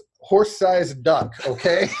this horse-sized duck,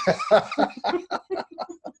 okay?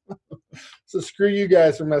 So screw you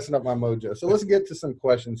guys for messing up my mojo. So let's get to some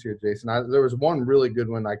questions here, Jason. There was one really good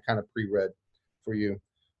one I kind of pre-read for you.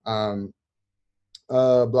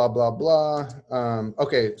 Blah, blah, blah.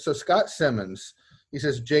 Okay, so Scott Simmons, he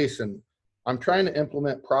says, Jason, I'm trying to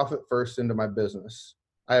implement Profit First into my business.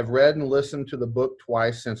 I have read and listened to the book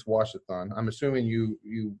twice since Washathon. I'm assuming you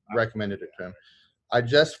recommended it to him. I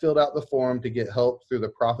just filled out the form to get help through the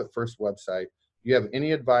Profit First website. Do you have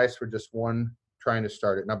any advice for just one trying to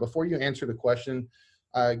start it? Now, before you answer the question,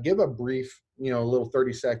 give a brief, a little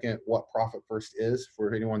 30-second what Profit First is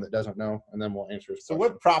for anyone that doesn't know, and then we'll answer his question. So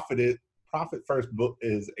what Profit First book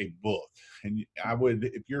is a book. And I would,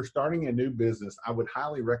 if you're starting a new business, I would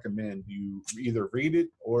highly recommend you either read it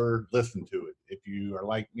or listen to it. If you are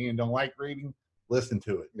like me and don't like reading, listen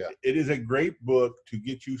to it. Yeah. It is a great book to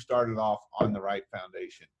get you started off on the right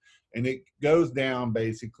foundation. And it goes down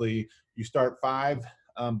basically, you start 5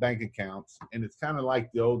 bank accounts, and it's kind of like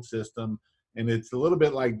the old system. And it's a little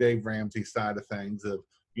bit like Dave Ramsey's side of things of,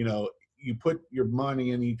 you put your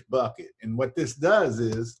money in each bucket. And what this does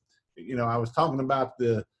is, I was talking about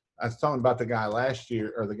the guy last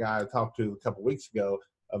year, or the guy I talked to a couple weeks ago,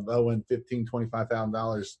 of owing $15,000,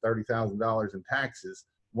 $25,000, $30,000 in taxes.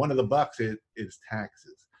 One of the buckets is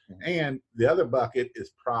taxes. Mm-hmm. And the other bucket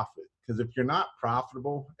is profit. Because if you're not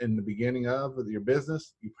profitable in the beginning of your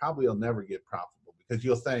business, you probably will never get profitable, because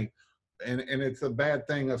you'll think, and it's a bad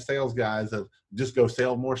thing of sales guys of just go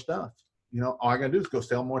sell more stuff. All I got to do is go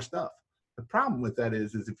sell more stuff. The problem with that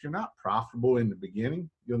is if you're not profitable in the beginning,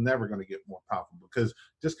 you're never going to get more profitable, because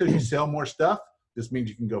just because you sell more stuff, this means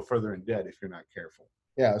you can go further in debt if you're not careful.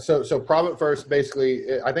 Yeah. So Profit First,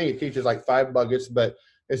 basically, I think it teaches like 5 buckets, but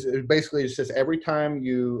it basically just says every time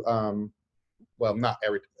you, well, not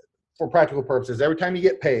every, for practical purposes, every time you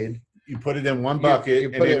get paid, you put it in one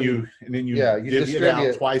bucket, and then you divvy it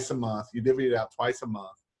out twice a month. You divvy it out twice a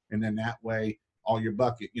month, and then that way all your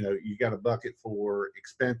bucket, you got a bucket for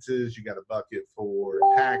expenses, you got a bucket for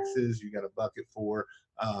taxes, you got a bucket for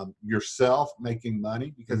yourself making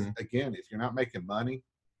money, because again, if you're not making money,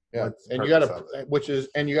 and you got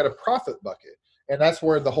a profit bucket, and that's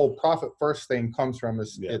where the whole profit first thing comes from.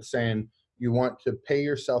 Is it's saying you want to pay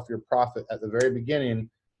yourself your profit at the very beginning,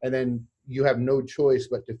 and then you have no choice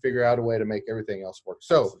but to figure out a way to make everything else work.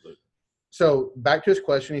 So back to his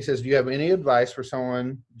question, he says, do you have any advice for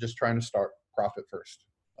someone just trying to start profit first?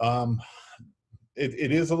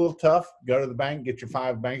 It is a little tough. Go to the bank, get your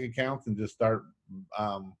 5 bank accounts, and just start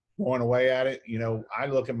going away at it. I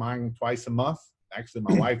look at mine twice a month. Actually,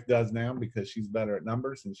 my wife does now, because she's better at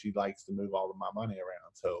numbers and she likes to move all of my money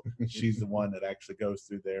around. So she's the one that actually goes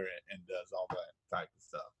through there and does all that type of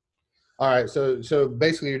stuff. All right. So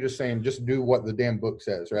basically you're just saying, just do what the damn book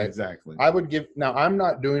says, right? Exactly. Now I'm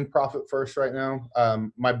not doing profit first right now.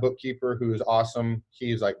 My bookkeeper, who is awesome,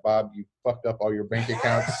 he's like, Bob, you fucked up all your bank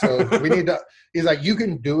accounts. So he's like, you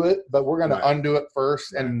can do it, but we're going to undo it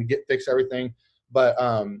first and fix everything. But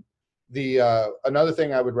another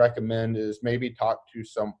thing I would recommend is maybe talk to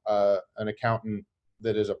an accountant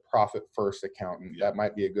that is a profit first accountant. That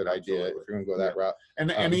might be a good idea if you're going to go that route.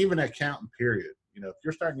 And even accountant, period. If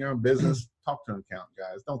you're starting your own business, talk to an accountant,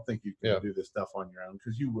 guys. Don't think you can do this stuff on your own,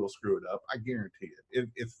 because you will screw it up. I guarantee it.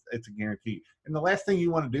 It's a guarantee. And the last thing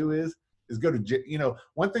you want to do is go to jail.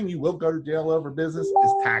 One thing you will go to jail over business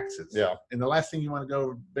is taxes. Yeah. And the last thing you want to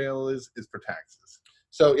go to jail is for taxes.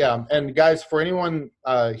 So, and guys, for anyone,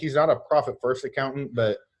 he's not a profit first accountant,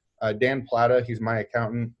 but Dan Plata, he's my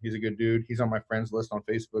accountant. He's a good dude. He's on my friends list on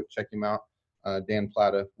Facebook. Check him out. Dan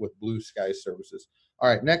Plata with Blue Sky Services. All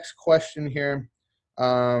right, next question here.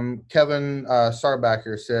 Kevin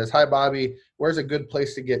Sarbacker says, hi, Bobby. Where's a good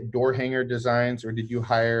place to get door hanger designs, or did you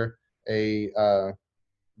hire a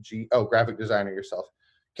graphic designer yourself?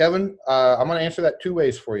 Kevin, I'm going to answer that 2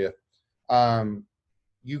 ways for you.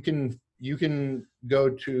 You can go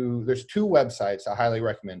to, there's 2 websites I highly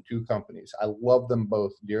recommend, 2 companies. I love them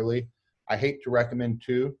both dearly. I hate to recommend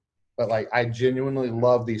 2, but I genuinely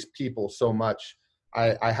love these people so much.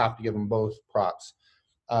 I have to give them both props.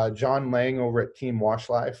 John Lang over at Team Wash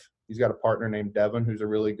Life. He's got a partner named Devin, who's a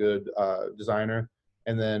really good designer.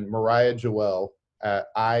 And then Mariah Joelle at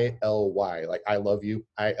ILY, like I love you,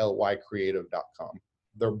 ILYcreative.com.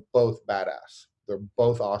 They're both badass. They're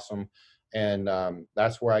both awesome. And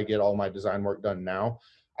that's where I get all my design work done now.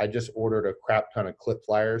 I just ordered a crap ton of clip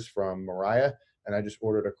flyers from Mariah, and I just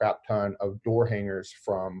ordered a crap ton of door hangers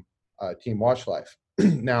from Team Wash Life.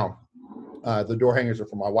 Now, the door hangers are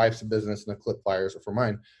for my wife's business and the clip flyers are for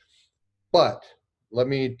mine. But let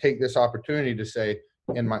me take this opportunity to say,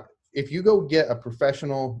 if you go get a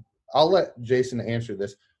professional, I'll let Jason answer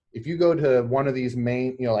this. If you go to one of these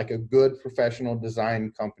main, like a good professional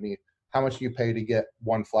design company, how much do you pay to get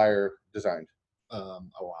one flyer designed? A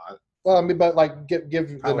lot. Well, I mean, but give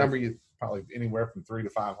the number you. Probably anywhere from $300 to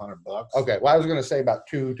 $500. Okay. Well, I was going to say about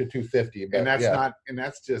 $200 to $250, but and that's not, and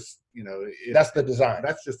that's just, that's the design.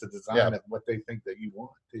 That's just the design of what they think that you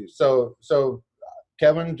want too. So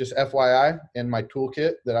Kevin, just FYI, in my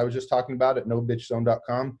toolkit that I was just talking about at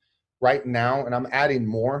nobitchzone.com right now, and I'm adding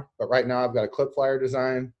more, but right now I've got a clip flyer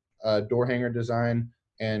design, a door hanger design,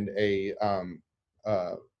 and a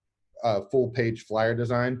full page flyer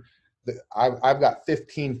design. I've got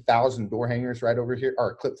 15,000 door hangers right over here,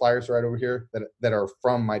 or clip flyers right over here that are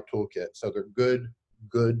from my toolkit. So they're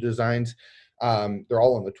good designs. They're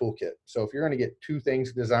all in the toolkit. So if you're going to get 2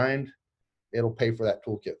 things designed, it'll pay for that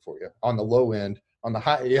toolkit for you on the low end. On the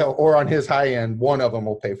high, or on his high end, one of them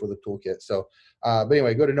will pay for the toolkit. So, but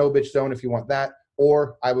anyway, go to No Bitch Zone if you want that,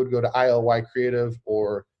 or I would go to ILY Creative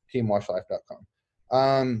or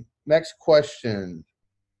TeamWashLife.com. Next question.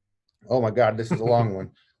 Oh my God, this is a long one.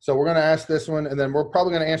 So we're going to ask this one, and then we're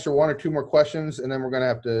probably going to answer 1 or 2 more questions, and then we're going to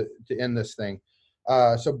have to end this thing.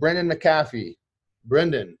 So Brendan McAfee.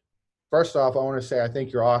 Brendan, first off, I want to say I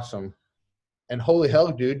think you're awesome. And holy hell,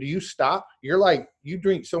 dude, do you stop? You're like, you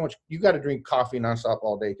drink so much. You got to drink coffee nonstop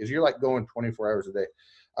all day because you're like going 24 hours a day.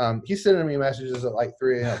 He's sending me messages at like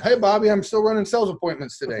 3 a.m. Hey, Bobby, I'm still running sales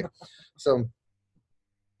appointments today. So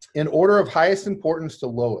in order of highest importance to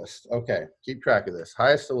lowest. Okay, keep track of this.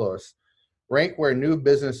 Highest to lowest. Rank where new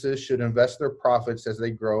businesses should invest their profits as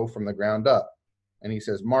they grow from the ground up. And he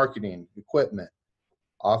says marketing, equipment,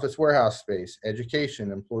 office warehouse space,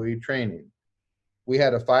 education, employee training. We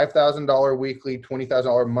had a $5,000 weekly,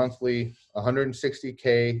 $20,000 monthly,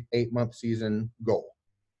 160K 8-month season goal.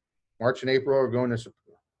 March and April are going to,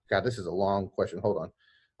 God, this is a long question. Hold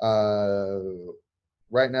on.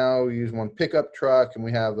 Right now we use 1 pickup truck and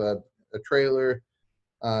we have a trailer.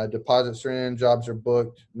 Deposits are in, jobs are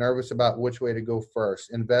booked, nervous about which way to go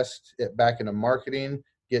first. Invest it back into marketing,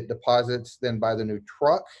 get deposits, then buy the new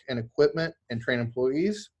truck and equipment and train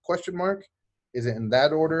employees, question mark. Is it in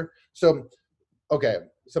that order? So, okay.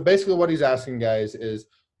 So basically what he's asking, guys, is,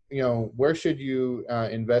 where should you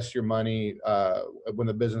invest your money when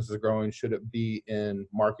the business is growing? Should it be in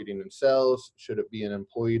marketing and sales? Should it be in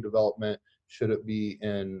employee development? Should it be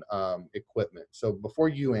in equipment? So before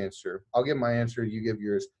you answer, I'll give my answer, you give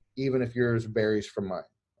yours, even if yours varies from mine,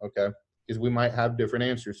 okay? Because we might have different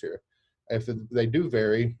answers here. If they do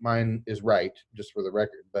vary, mine is right, just for the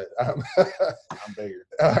record. But I'm bigger.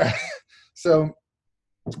 All right. So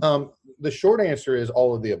the short answer is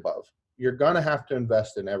all of the above. You're going to have to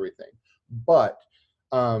invest in everything. But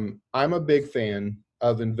I'm a big fan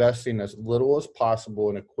of investing as little as possible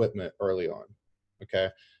in equipment early on, okay?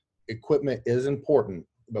 Equipment is important,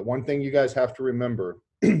 but one thing you guys have to remember,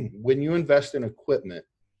 when you invest in equipment,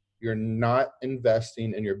 you're not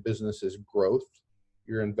investing in your business's growth.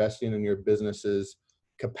 You're investing in your business's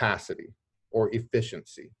capacity or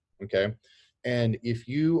efficiency, okay? And if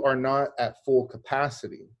you are not at full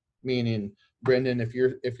capacity, meaning, Brendan, if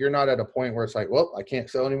you're not at a point where it's like, well, I can't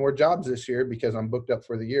sell any more jobs this year because I'm booked up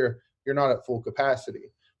for the year, you're not at full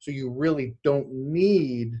capacity. So you really don't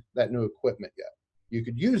need that new equipment yet. You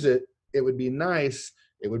could use it. It would be nice.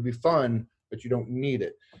 It would be fun, but you don't need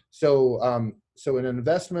it. So, so an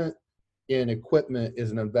investment in equipment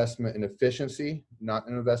is an investment in efficiency, not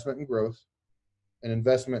an investment in growth. An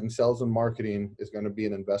investment in sales and marketing is going to be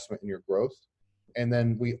an investment in your growth. And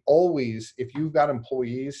then we always, if you've got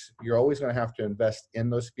employees, you're always going to have to invest in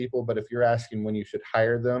those people. But if you're asking when you should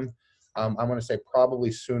hire them, I'm going to say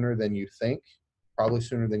probably sooner than you think, probably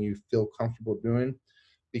sooner than you feel comfortable doing.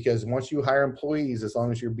 Because once you hire employees, as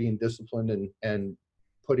long as you're being disciplined and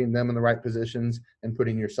putting them in the right positions and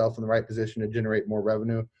putting yourself in the right position to generate more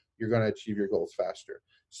revenue, you're going to achieve your goals faster.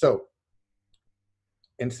 So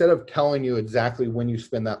instead of telling you exactly when you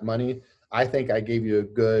spend that money, I think I gave you a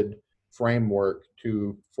good framework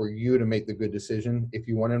for you to make the good decision. If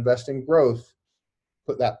you want to invest in growth,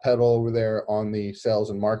 put that pedal over there on the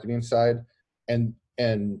sales and marketing side and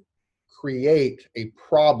create a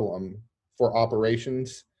problem for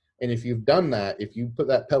operations. And if you've done that, if you put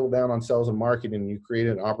that pedal down on sales and marketing and you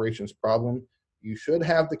created an operations problem, you should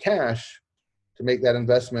have the cash to make that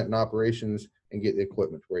investment in operations and get the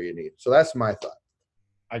equipment where you need. So that's my thought.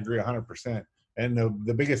 I agree 100%. And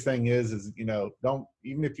the biggest thing is, don't,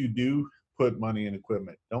 even if you do put money in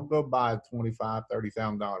equipment, don't go buy a $25,000,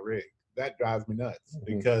 $30,000 rig. That drives me nuts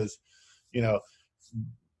because,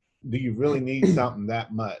 do you really need something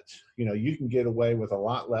that much? You can get away with a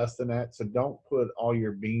lot less than that. So don't put all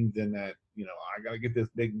your beans in that, I got to get this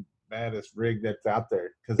big, baddest rig that's out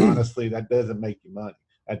there. Because honestly, that doesn't make you money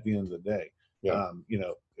at the end of the day. Yeah.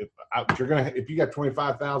 If you got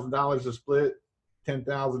 $25,000 to split,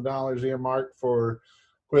 $10,000 earmarked for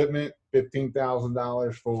equipment,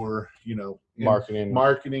 $15,000 for,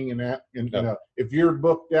 marketing and that. And, if you're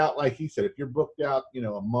booked out, like he said, if you're booked out,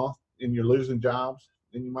 a month and you're losing jobs,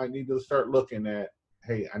 then you might need to start looking at,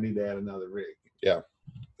 hey, I need to add another rig. Yeah,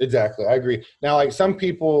 exactly. I agree. Now, like some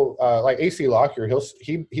people, like AC Lockyer,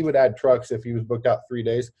 he would add trucks if he was booked out 3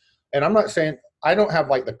 days. And I'm not saying, I don't have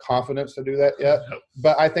like the confidence to do that yet,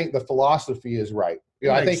 but I think the philosophy is right.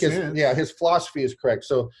 I think his philosophy is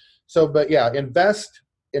correct. But yeah, invest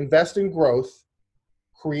in growth,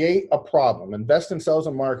 create a problem, invest in sales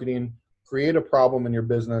and marketing, create a problem in your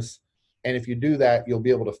business. And if you do that, you'll be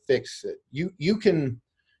able to fix it. You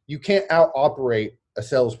can't out operate a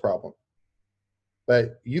sales problem,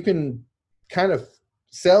 but you can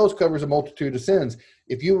sales covers a multitude of sins.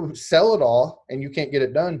 If you sell it all and you can't get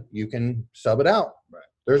it done, you can sub it out. Right.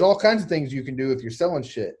 There's all kinds of things you can do if you're selling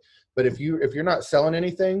shit. But if you're not selling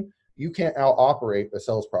anything, you can't out operate a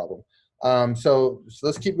sales problem. So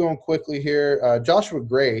let's keep going quickly here. Joshua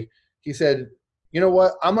Gray, he said, you know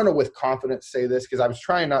what? I'm going to with confidence say this because I was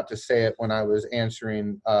trying not to say it when I was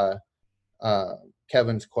answering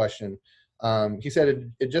Kevin's question. He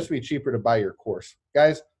said it'd just be cheaper to buy your course.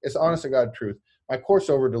 Guys, it's honest to God truth. My course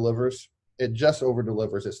over-delivers. It just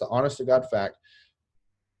over-delivers. It's the honest to God fact.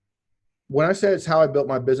 When I said it's how I built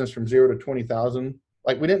my business from 0 to 20,000,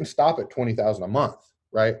 like we didn't stop at 20,000 a month,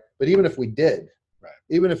 right? But even if we did,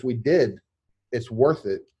 it's worth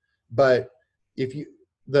it. But if you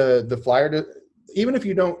the flyer, even if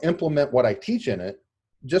you don't implement what I teach in it,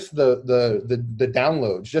 just the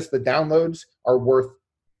downloads are worth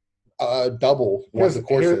double what the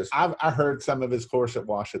course is. I heard some of his course at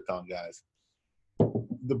Washington, guys.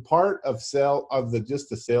 The part of just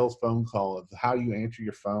the sales phone call of how you answer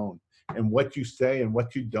your phone and what you say and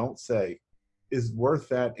what you don't say is worth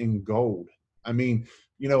that in gold. I mean,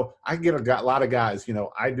 you know, I get a lot of guys, you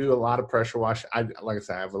know, I do a lot of pressure wash. Like I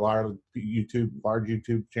said, I have a lot of large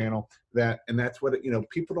YouTube channel and that's what, you know,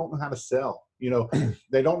 people don't know how to sell, you know,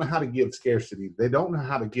 they don't know how to give scarcity. They don't know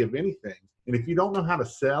how to give anything. And if you don't know how to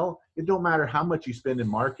sell, it don't matter how much you spend in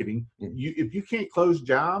marketing. If you can't close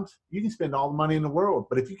jobs, you can spend all the money in the world.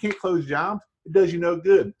 But if you can't close jobs, it does you no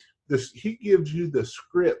good. He gives you the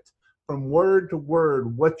script from word to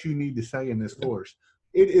word what you need to say in this course.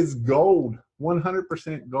 It is gold,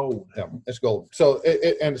 100% gold. Yeah, it's gold. So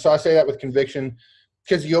and so I say that with conviction,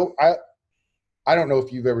 because I don't know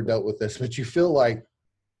if you've ever dealt with this, but you feel like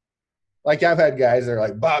I've had guys that are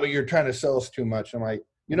like, Bobby, you're trying to sell us too much. I'm like,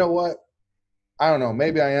 you know what? I don't know.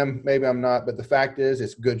 Maybe I am, maybe I'm not. But the fact is,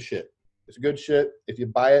 it's good shit. It's good shit. If you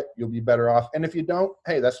buy it, you'll be better off. And if you don't,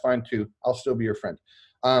 hey, that's fine too. I'll still be your friend.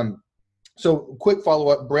 So quick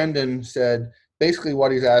follow-up. Brendan said basically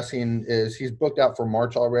what he's asking is he's booked out for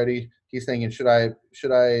March already. He's thinking, should I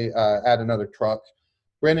add another truck?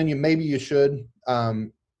 Brendan, maybe you should.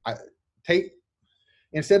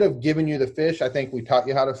 Instead of giving you the fish, I think we taught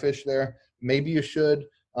you how to fish there. Maybe you should.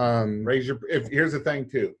 Here's the thing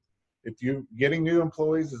too. If you getting new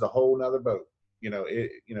employees is a whole nother boat.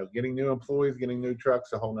 Getting new employees, getting new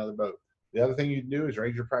trucks, a whole nother boat. The other thing you can do is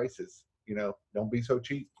raise your prices. You know, don't be so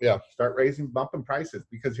cheap. Yeah. Start bumping prices,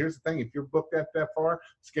 because here's the thing. If you're booked that far,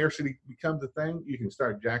 scarcity becomes a thing. You can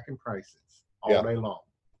start jacking prices all day long.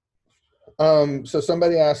 So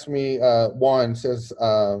somebody asked me, Juan says,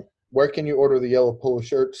 where can you order the yellow polo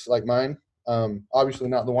shirts like mine? Obviously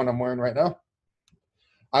not the one I'm wearing right now.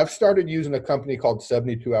 I've started using a company called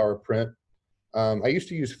 72 Hour Print. I used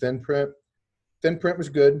to use FinPrint. FinPrint was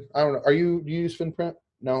good. I don't know. Do you use FinPrint?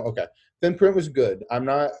 No? Okay. FinPrint was good. I'm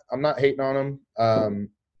not hating on them.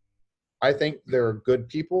 I think they're good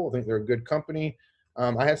people. I think they're a good company.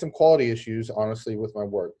 I had some quality issues, honestly, with my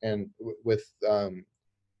work, and with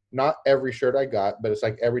not every shirt I got, but it's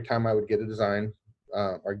like every time I would get a design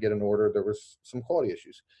or get an order, there was some quality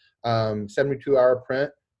issues. 72 Hour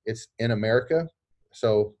Print, it's in America.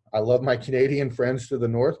 So I love my Canadian friends to the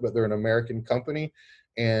north, but they're an American company,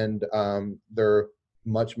 and they're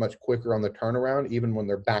much, much quicker on the turnaround. Even when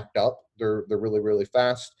they're backed up, they're really, really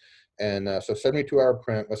fast. And so 72 Hour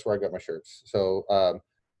Print, that's where I got my shirts. So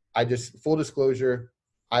full disclosure,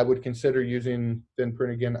 I would consider using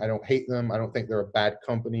FinPrint again. I don't hate them. I don't think they're a bad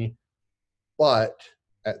company. But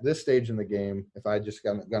at this stage in the game, if I just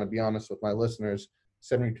going to be honest with my listeners,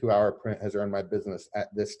 72 Hour Print has earned my business at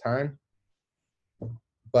this time.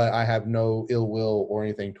 But I have no ill will or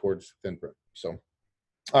anything towards FinPrint. So,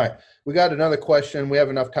 all right, we got another question. We have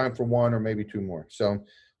enough time for one or maybe two more. So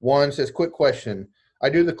Juan says, quick question. I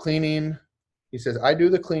do the cleaning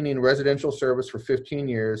residential service for 15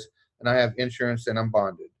 years, and I have insurance and I'm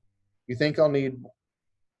bonded. You think I'll need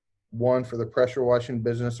one for the pressure washing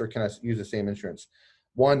business, or can I use the same insurance?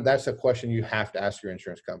 One, that's a question you have to ask your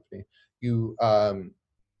insurance company. You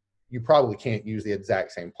probably can't use the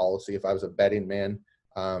exact same policy. If I was a betting man,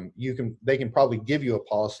 they can probably give you a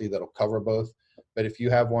policy that'll cover both. But if you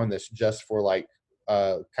have one that's just for like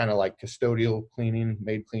kind of like custodial cleaning,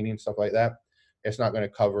 maid cleaning, stuff like that, it's not going to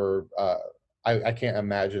cover. I can't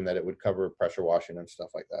imagine that it would cover pressure washing and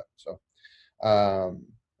stuff like that. So,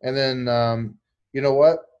 and then you know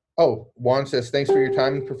what? Oh, Juan says, thanks for your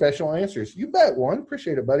time and professional answers. You bet, Juan.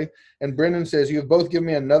 Appreciate it, buddy. And Brendan says, you have both given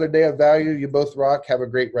me another day of value. You both rock. Have a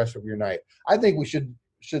great rest of your night. I think we should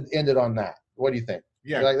end it on that. What do you think?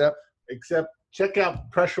 Yeah. You like that? Except check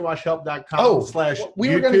out pressurewashhelp.com. We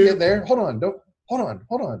were going to get there. Hold on. Oh.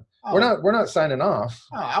 We're not signing off.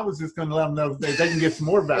 Oh, I was just going to let them know they can get some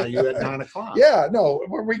more value at 9 o'clock. Yeah, no,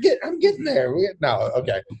 I'm getting there.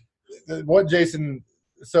 Okay. What Jason?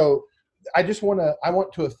 So I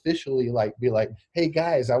want to officially be like, hey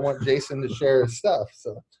guys, I want Jason to share his stuff.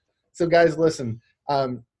 So guys, listen.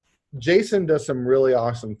 Jason does some really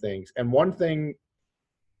awesome things, and one thing.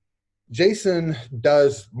 Jason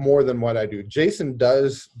does more than what I do. Jason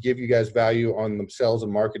does give you guys value on the sales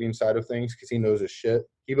and marketing side of things because he knows his shit.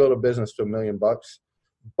 He built a business to $1 million,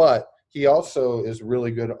 but he also is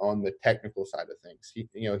really good on the technical side of things.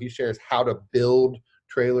 He shares how to build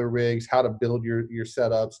trailer rigs, how to build your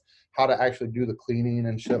setups, how to actually do the cleaning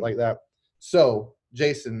and shit like that. So,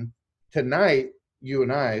 Jason, tonight, you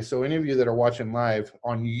and I, so any of you that are watching live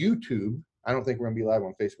on YouTube, I don't think we're going to be live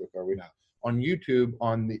on Facebook, are we? No. On YouTube,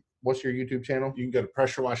 what's your YouTube channel? You can go to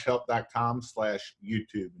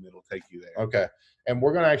pressurewashhelp.com/YouTube and it'll take you there. Okay. And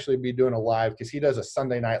we're going to actually be doing a live because he does a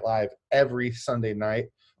Sunday night live every Sunday night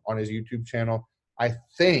on his YouTube channel. I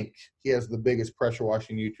think he has the biggest pressure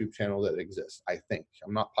washing YouTube channel that exists. I think.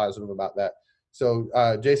 I'm not positive about that. So,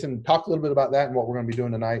 Jason, talk a little bit about that and what we're going to be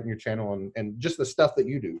doing tonight in your channel and just the stuff that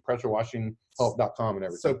you do, pressurewashinghelp.com and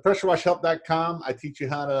everything. So pressurewashhelp.com, I teach you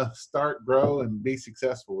how to start, grow, and be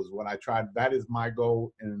successful is what I tried. That is my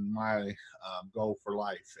goal, and my goal for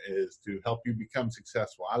life is to help you become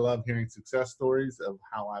successful. I love hearing success stories of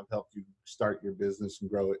how I've helped you start your business and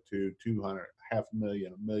grow it to 200, $500,000,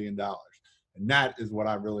 $1 million. And that is what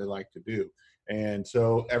I really like to do. And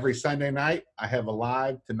so every Sunday night, I have a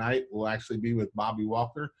live. Tonight will actually be with Bobby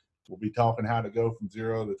Walker. We'll be talking how to go from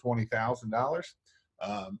 $0 to $20,000.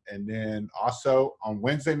 And then also on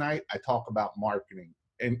Wednesday night, I talk about marketing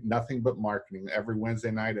and nothing but marketing every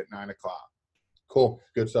Wednesday night at 9 o'clock. Cool.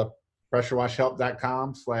 Good stuff.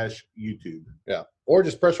 Pressurewashhelp.com/YouTube. Yeah. Or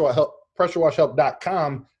just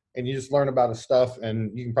pressurewashhelp.com and you just learn about his stuff,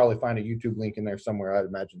 and you can probably find a YouTube link in there somewhere, I'd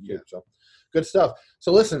imagine too. Yeah. So good stuff.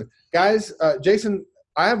 So listen, guys, Jason,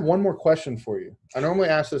 I have one more question for you. I normally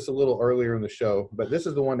ask this a little earlier in the show, but this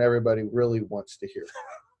is the one everybody really wants to hear.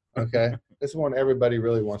 Okay? This is one everybody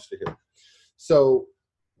really wants to hear. So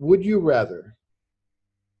would you rather,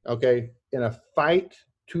 okay, in a fight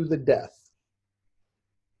to the death,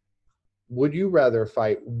 would you rather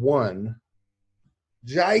fight one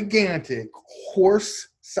gigantic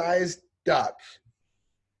horse-sized duck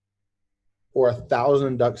or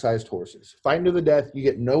 1,000 duck-sized horses? Fighting to the death, you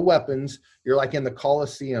get no weapons. You're like in the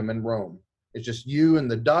Colosseum in Rome. It's just you and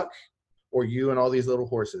the duck, or you and all these little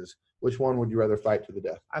horses. Which one would you rather fight to the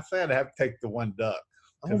death? I say I'd have to take the one duck,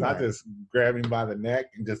 because I just grab him by the neck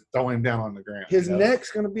and just throw him down on the ground. His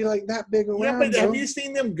neck's gonna be like that big around. Yeah, but have you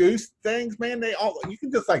seen them goose things, man? They all, you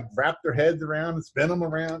can just like wrap their heads around and spin them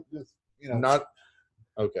around. Just, you know, not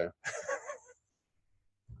okay.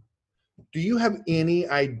 Do you have any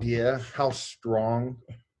idea how strong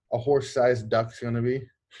a horse-sized duck's gonna be?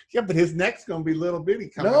 Yeah, but his neck's gonna be little bitty.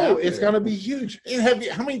 No, it's gonna be huge. And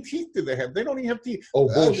how many teeth do they have? They don't even have teeth. Oh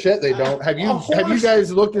bullshit! They don't. Have you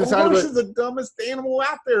guys looked inside of it? A horse is the dumbest animal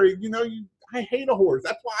out there. You know, I hate a horse.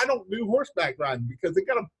 That's why I don't do horseback riding, because they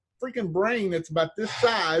got a freaking brain that's about this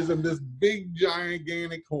size of this big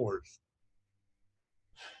gigantic horse.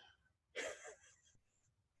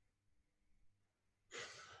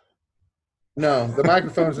 No, the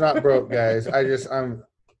microphone's not broke, guys. I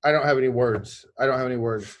don't have any words.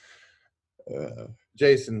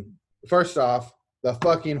 Jason, first off, the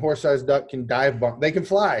fucking horse-sized duck can dive bomb. They can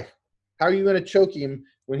fly. How are you going to choke him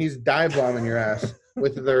when he's dive bombing your ass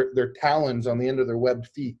with their talons on the end of their webbed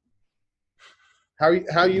feet? How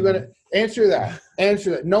are you going to answer that?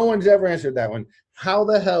 Answer that. No one's ever answered that one. How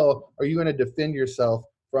the hell are you going to defend yourself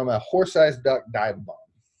from a horse-sized duck dive bomb?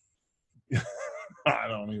 I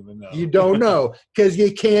don't even know. You don't know because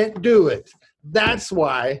you can't do it. That's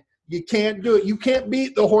why you can't do it. You can't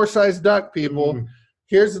beat the horse-sized duck, people. Mm.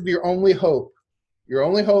 Here's your only hope. Your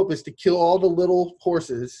only hope is to kill all the little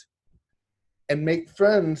horses and make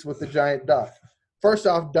friends with the giant duck. First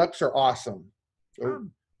off, ducks are awesome. So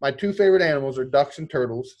my two favorite animals are ducks and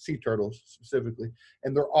turtles, sea turtles specifically,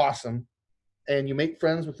 and they're awesome. And you make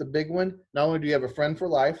friends with the big one. Not only do you have a friend for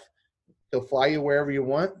life, he'll fly you wherever you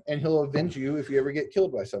want, and he'll avenge you if you ever get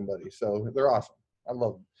killed by somebody. So they're awesome. I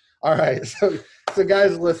love them. All right. So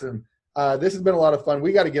guys, listen, this has been a lot of fun.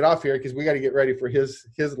 We got to get off here because we got to get ready for his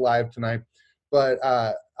live tonight. But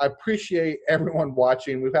I appreciate everyone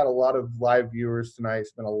watching. We've had a lot of live viewers tonight.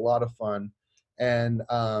 It's been a lot of fun. And,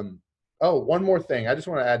 one more thing. I just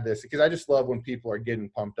want to add this because I just love when people are getting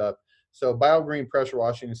pumped up. So BioGreen Pressure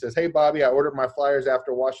Washing says, "Hey, Bobby, I ordered my flyers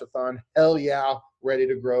after Washathon. Hell yeah, ready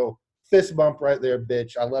to grow." Fist bump right there,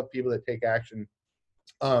 bitch. I love people that take action.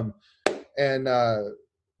 And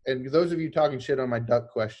those of you talking shit on my duck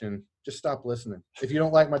question, just stop listening. If you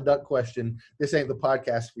don't like my duck question, this ain't the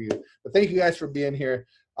podcast for you. But thank you guys for being here.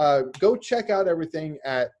 Go check out everything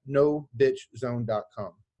at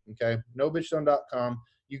nobitchzone.com. Okay, nobitchzone.com.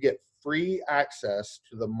 You get free access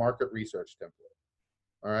to the market research template.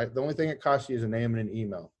 All right. The only thing it costs you is a name and an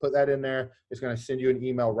email. Put that in there. It's going to send you an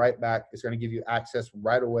email right back. It's going to give you access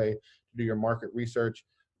right away to do your market research.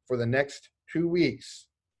 For the next 2 weeks,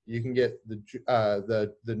 you can get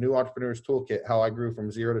the New Entrepreneurs Toolkit, how I grew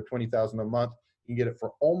from 0 to 20,000 a month. You can get it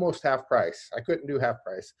for almost half price. I couldn't do half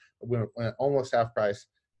price. I went almost half price.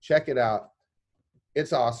 Check it out.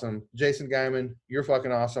 It's awesome. Jason Guyman, you're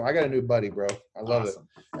fucking awesome. I got a new buddy, bro. I love it.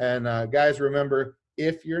 And guys, remember,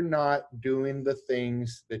 if you're not doing the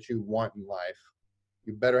things that you want in life,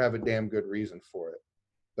 you better have a damn good reason for it.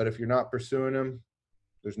 But if you're not pursuing them,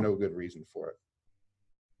 there's no good reason for it.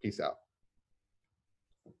 Peace out.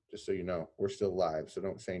 Just so you know, we're still live, so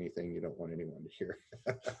don't say anything you don't want anyone to hear.